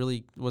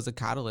was a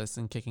catalyst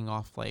in kicking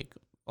off like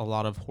a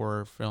lot of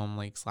horror film,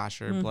 like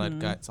slasher, blood,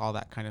 guts, all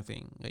that kind of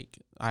thing. Like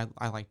I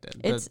liked it.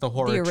 It's the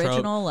horror the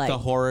original, the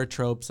horror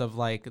tropes of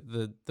like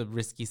the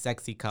risky,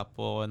 sexy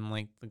couple and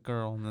like the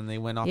girl, and then they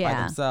went off by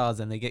themselves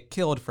and they get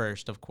killed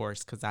first, of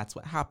course, because that's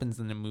what happens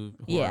in a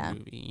horror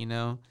movie. You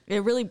know,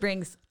 it really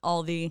brings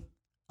all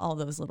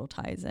those little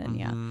ties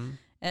in,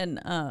 And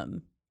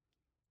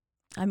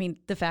I mean,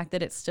 the fact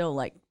that it's still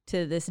like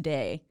to this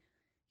day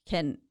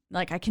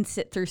I can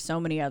sit through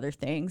so many other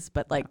things,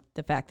 but like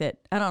the fact that,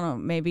 I don't know,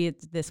 maybe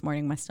it's this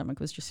morning my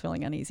stomach was just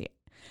feeling uneasy,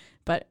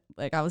 but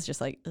like I was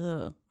just like,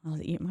 ugh, I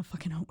was eating my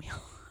fucking oatmeal.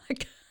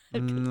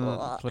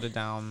 Put it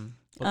down.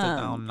 Put it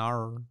down.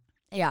 Nar.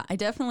 Yeah, I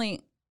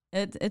definitely,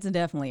 it's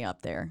definitely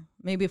up there.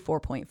 Maybe a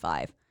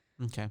 4.5.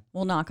 Okay.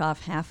 We'll knock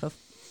off half a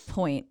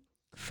point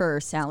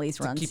for Sally's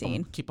run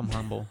scene. Keep them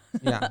humble.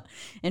 Yeah.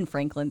 And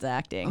Franklin's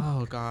acting.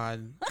 Oh,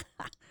 God.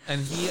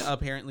 And he,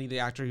 apparently, the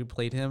actor who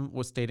played him,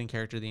 stayed in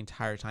character the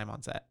entire time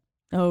on set.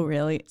 Oh,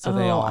 really? So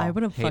they all I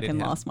would have fucking him.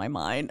 lost my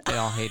mind. They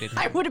all hated him.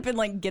 I would have been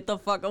like, get the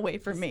fuck away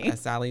from me.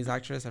 Sally's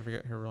actress, I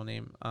forget her real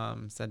name,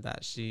 said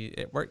that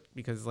it worked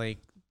because like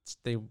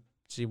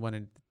she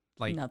wanted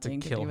like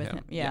nothing to kill do with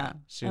him. Yeah.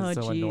 She was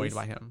so annoyed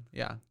by him.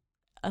 Yeah.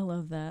 I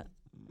love that.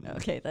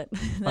 Okay, that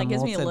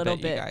gives me a little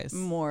bit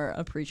more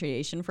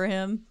appreciation for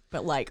him.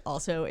 But like,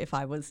 also, if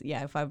I would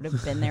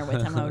have been there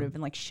with him, I would have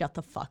been like, "Shut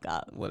the fuck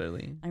up!"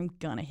 Literally, I'm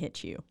gonna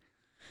hit you.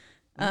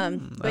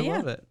 But I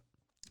love it.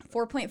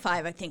 4.5,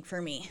 I think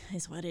for me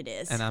is what it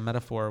is. And I'm at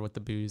a 4 with the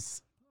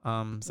booze.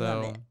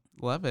 So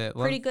love it.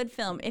 Pretty good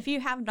film. If you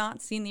have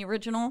not seen the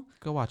original,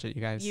 go watch it,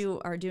 you guys. You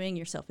are doing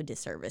yourself a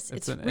disservice.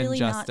 It's an really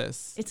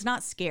injustice. It's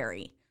not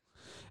scary.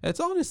 It's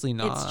honestly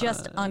not. It's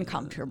just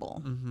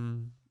uncomfortable.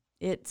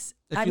 It's,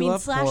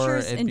 slashers horror,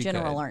 in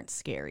general aren't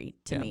scary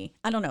to me.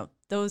 I don't know.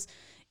 Those,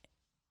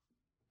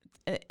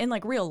 in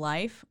like real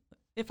life,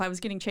 if I was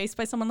getting chased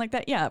by someone like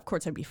that, yeah, of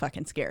course I'd be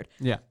fucking scared.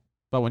 Yeah.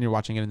 But when you're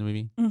watching it in the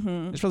movie,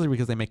 especially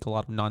because they make a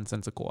lot of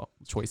nonsensical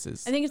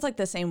choices. I think it's like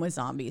the same with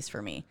zombies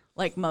for me.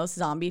 Like most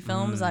zombie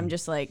films, I'm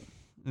just like,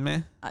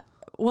 meh.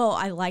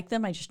 I like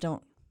them. I just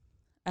don't.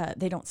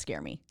 They don't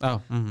scare me.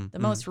 Oh, the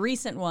most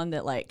recent one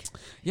that like,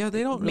 they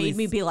don't made really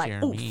me be like,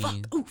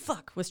 oh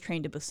fuck, was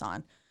Train to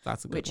Busan.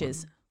 That's a good which one.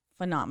 Is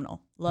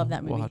phenomenal. Love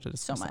that movie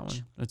so that much.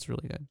 One. It's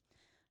really good.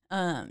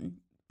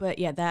 But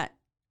yeah,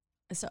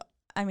 so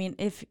I mean,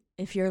 if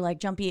you're like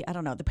jumpy, I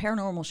don't know, the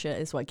paranormal shit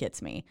is what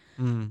gets me.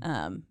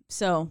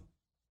 So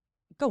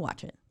go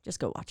watch it. Just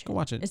go watch it. Go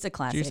watch it. It's a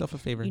classic. Do yourself a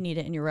favor. You need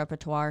it in your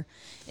repertoire.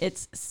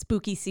 It's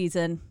spooky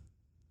season.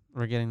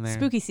 We're getting there.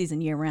 Spooky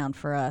season year round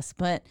for us,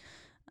 but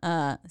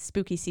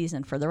spooky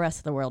season for the rest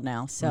of the world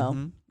now.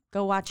 So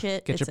go watch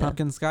it. Get your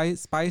pumpkin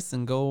spice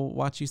and go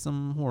watch you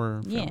some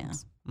horror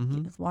films.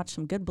 Just watch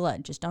some good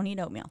blood. Just don't eat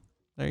oatmeal.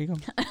 There you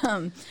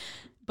go.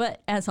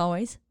 But as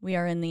always, we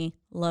are in the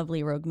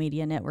lovely Rogue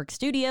Media Network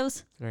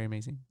studios. Very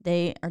amazing.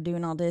 They are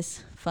doing all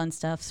this fun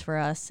stuff for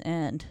us,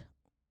 and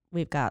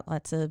we've got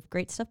lots of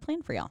great stuff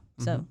planned for y'all.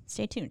 So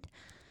stay tuned.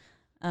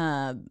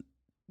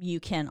 You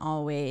can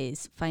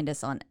always find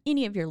us on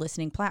any of your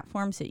listening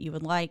platforms that you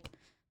would like.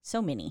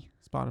 So many.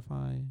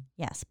 Spotify.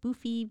 Yeah,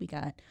 Spoofy. We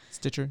got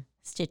Stitcher.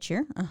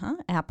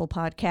 Apple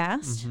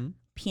Podcast.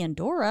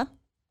 Pandora.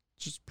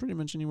 Just pretty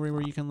much anywhere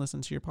where you can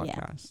listen to your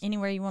podcast. Yeah,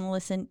 anywhere you want to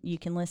listen, you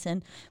can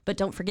listen. But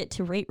don't forget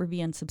to rate,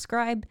 review, and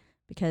subscribe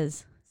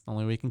because it's the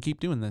only way we can keep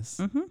doing this.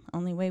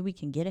 Only way we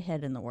can get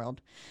ahead in the world.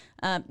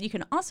 You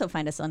can also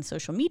find us on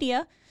social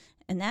media,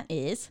 and that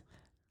is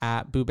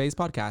at Boo Baes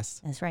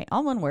Podcast. That's right,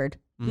 all one word.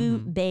 Boo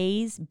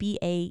Baes,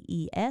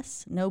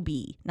 Baes, no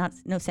B,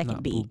 no second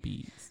not B. Boo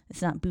Bees.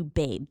 It's not Boo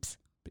Babes.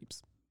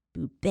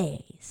 Boo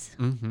Baes.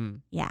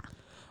 Yeah.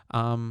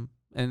 And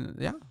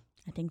yeah,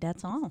 I think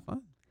that's all.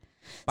 Fun.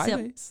 Bye,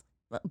 Baes.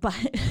 But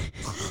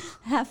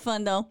have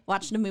fun though.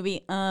 Watch the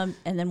movie. And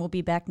then we'll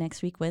be back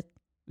next week with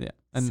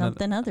and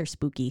something other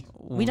spooky.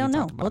 We don't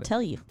know. We'll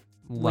tell you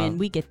when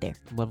we get there.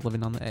 Love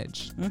living on the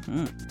edge.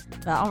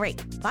 All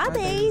right. Bye,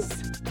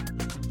 Baes.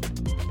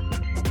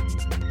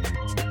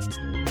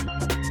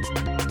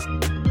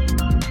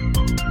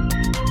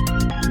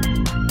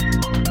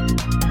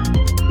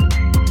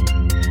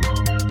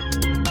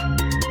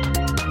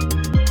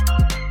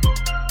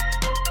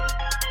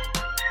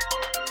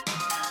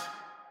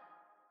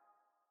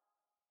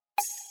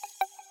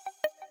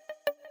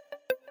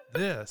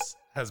 This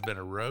has been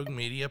a Rogue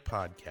Media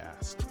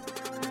podcast.